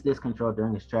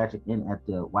during his tragic end at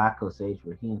the Waco Sage,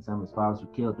 where he and some of his followers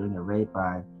were killed during a raid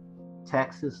by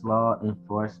Texas law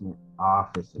enforcement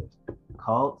officers.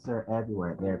 Cults are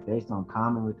everywhere. They're based on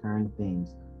common recurring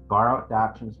themes, borrowed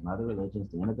doctrines from other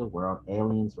religions, the end of the world,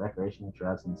 aliens, recreational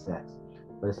drugs, and sex.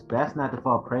 But it's best not to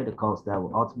fall prey to cults that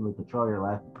will ultimately control your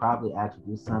life and probably actually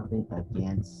do something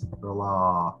against the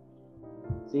law.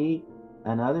 See,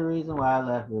 another reason why I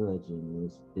left religion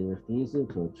is the refusal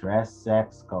to address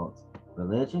sex cults.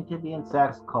 Religion can be a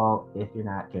sex cult if you're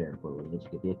not careful. Religion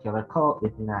could be a killer cult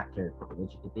if you're not careful.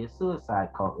 Religion could be a suicide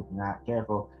cult if you're not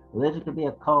careful. Religion could be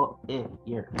a cult if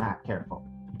you're not careful.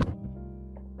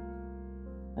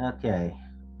 Okay.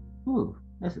 Whew,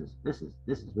 this is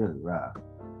really rough.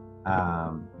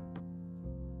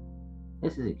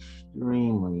 This is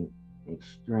extremely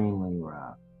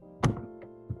rough.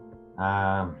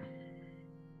 I'm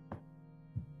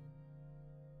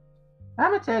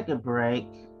gonna take a break.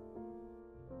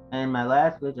 And my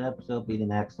last glitch episode will be the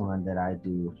next one that I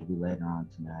do, which will be later on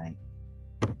tonight.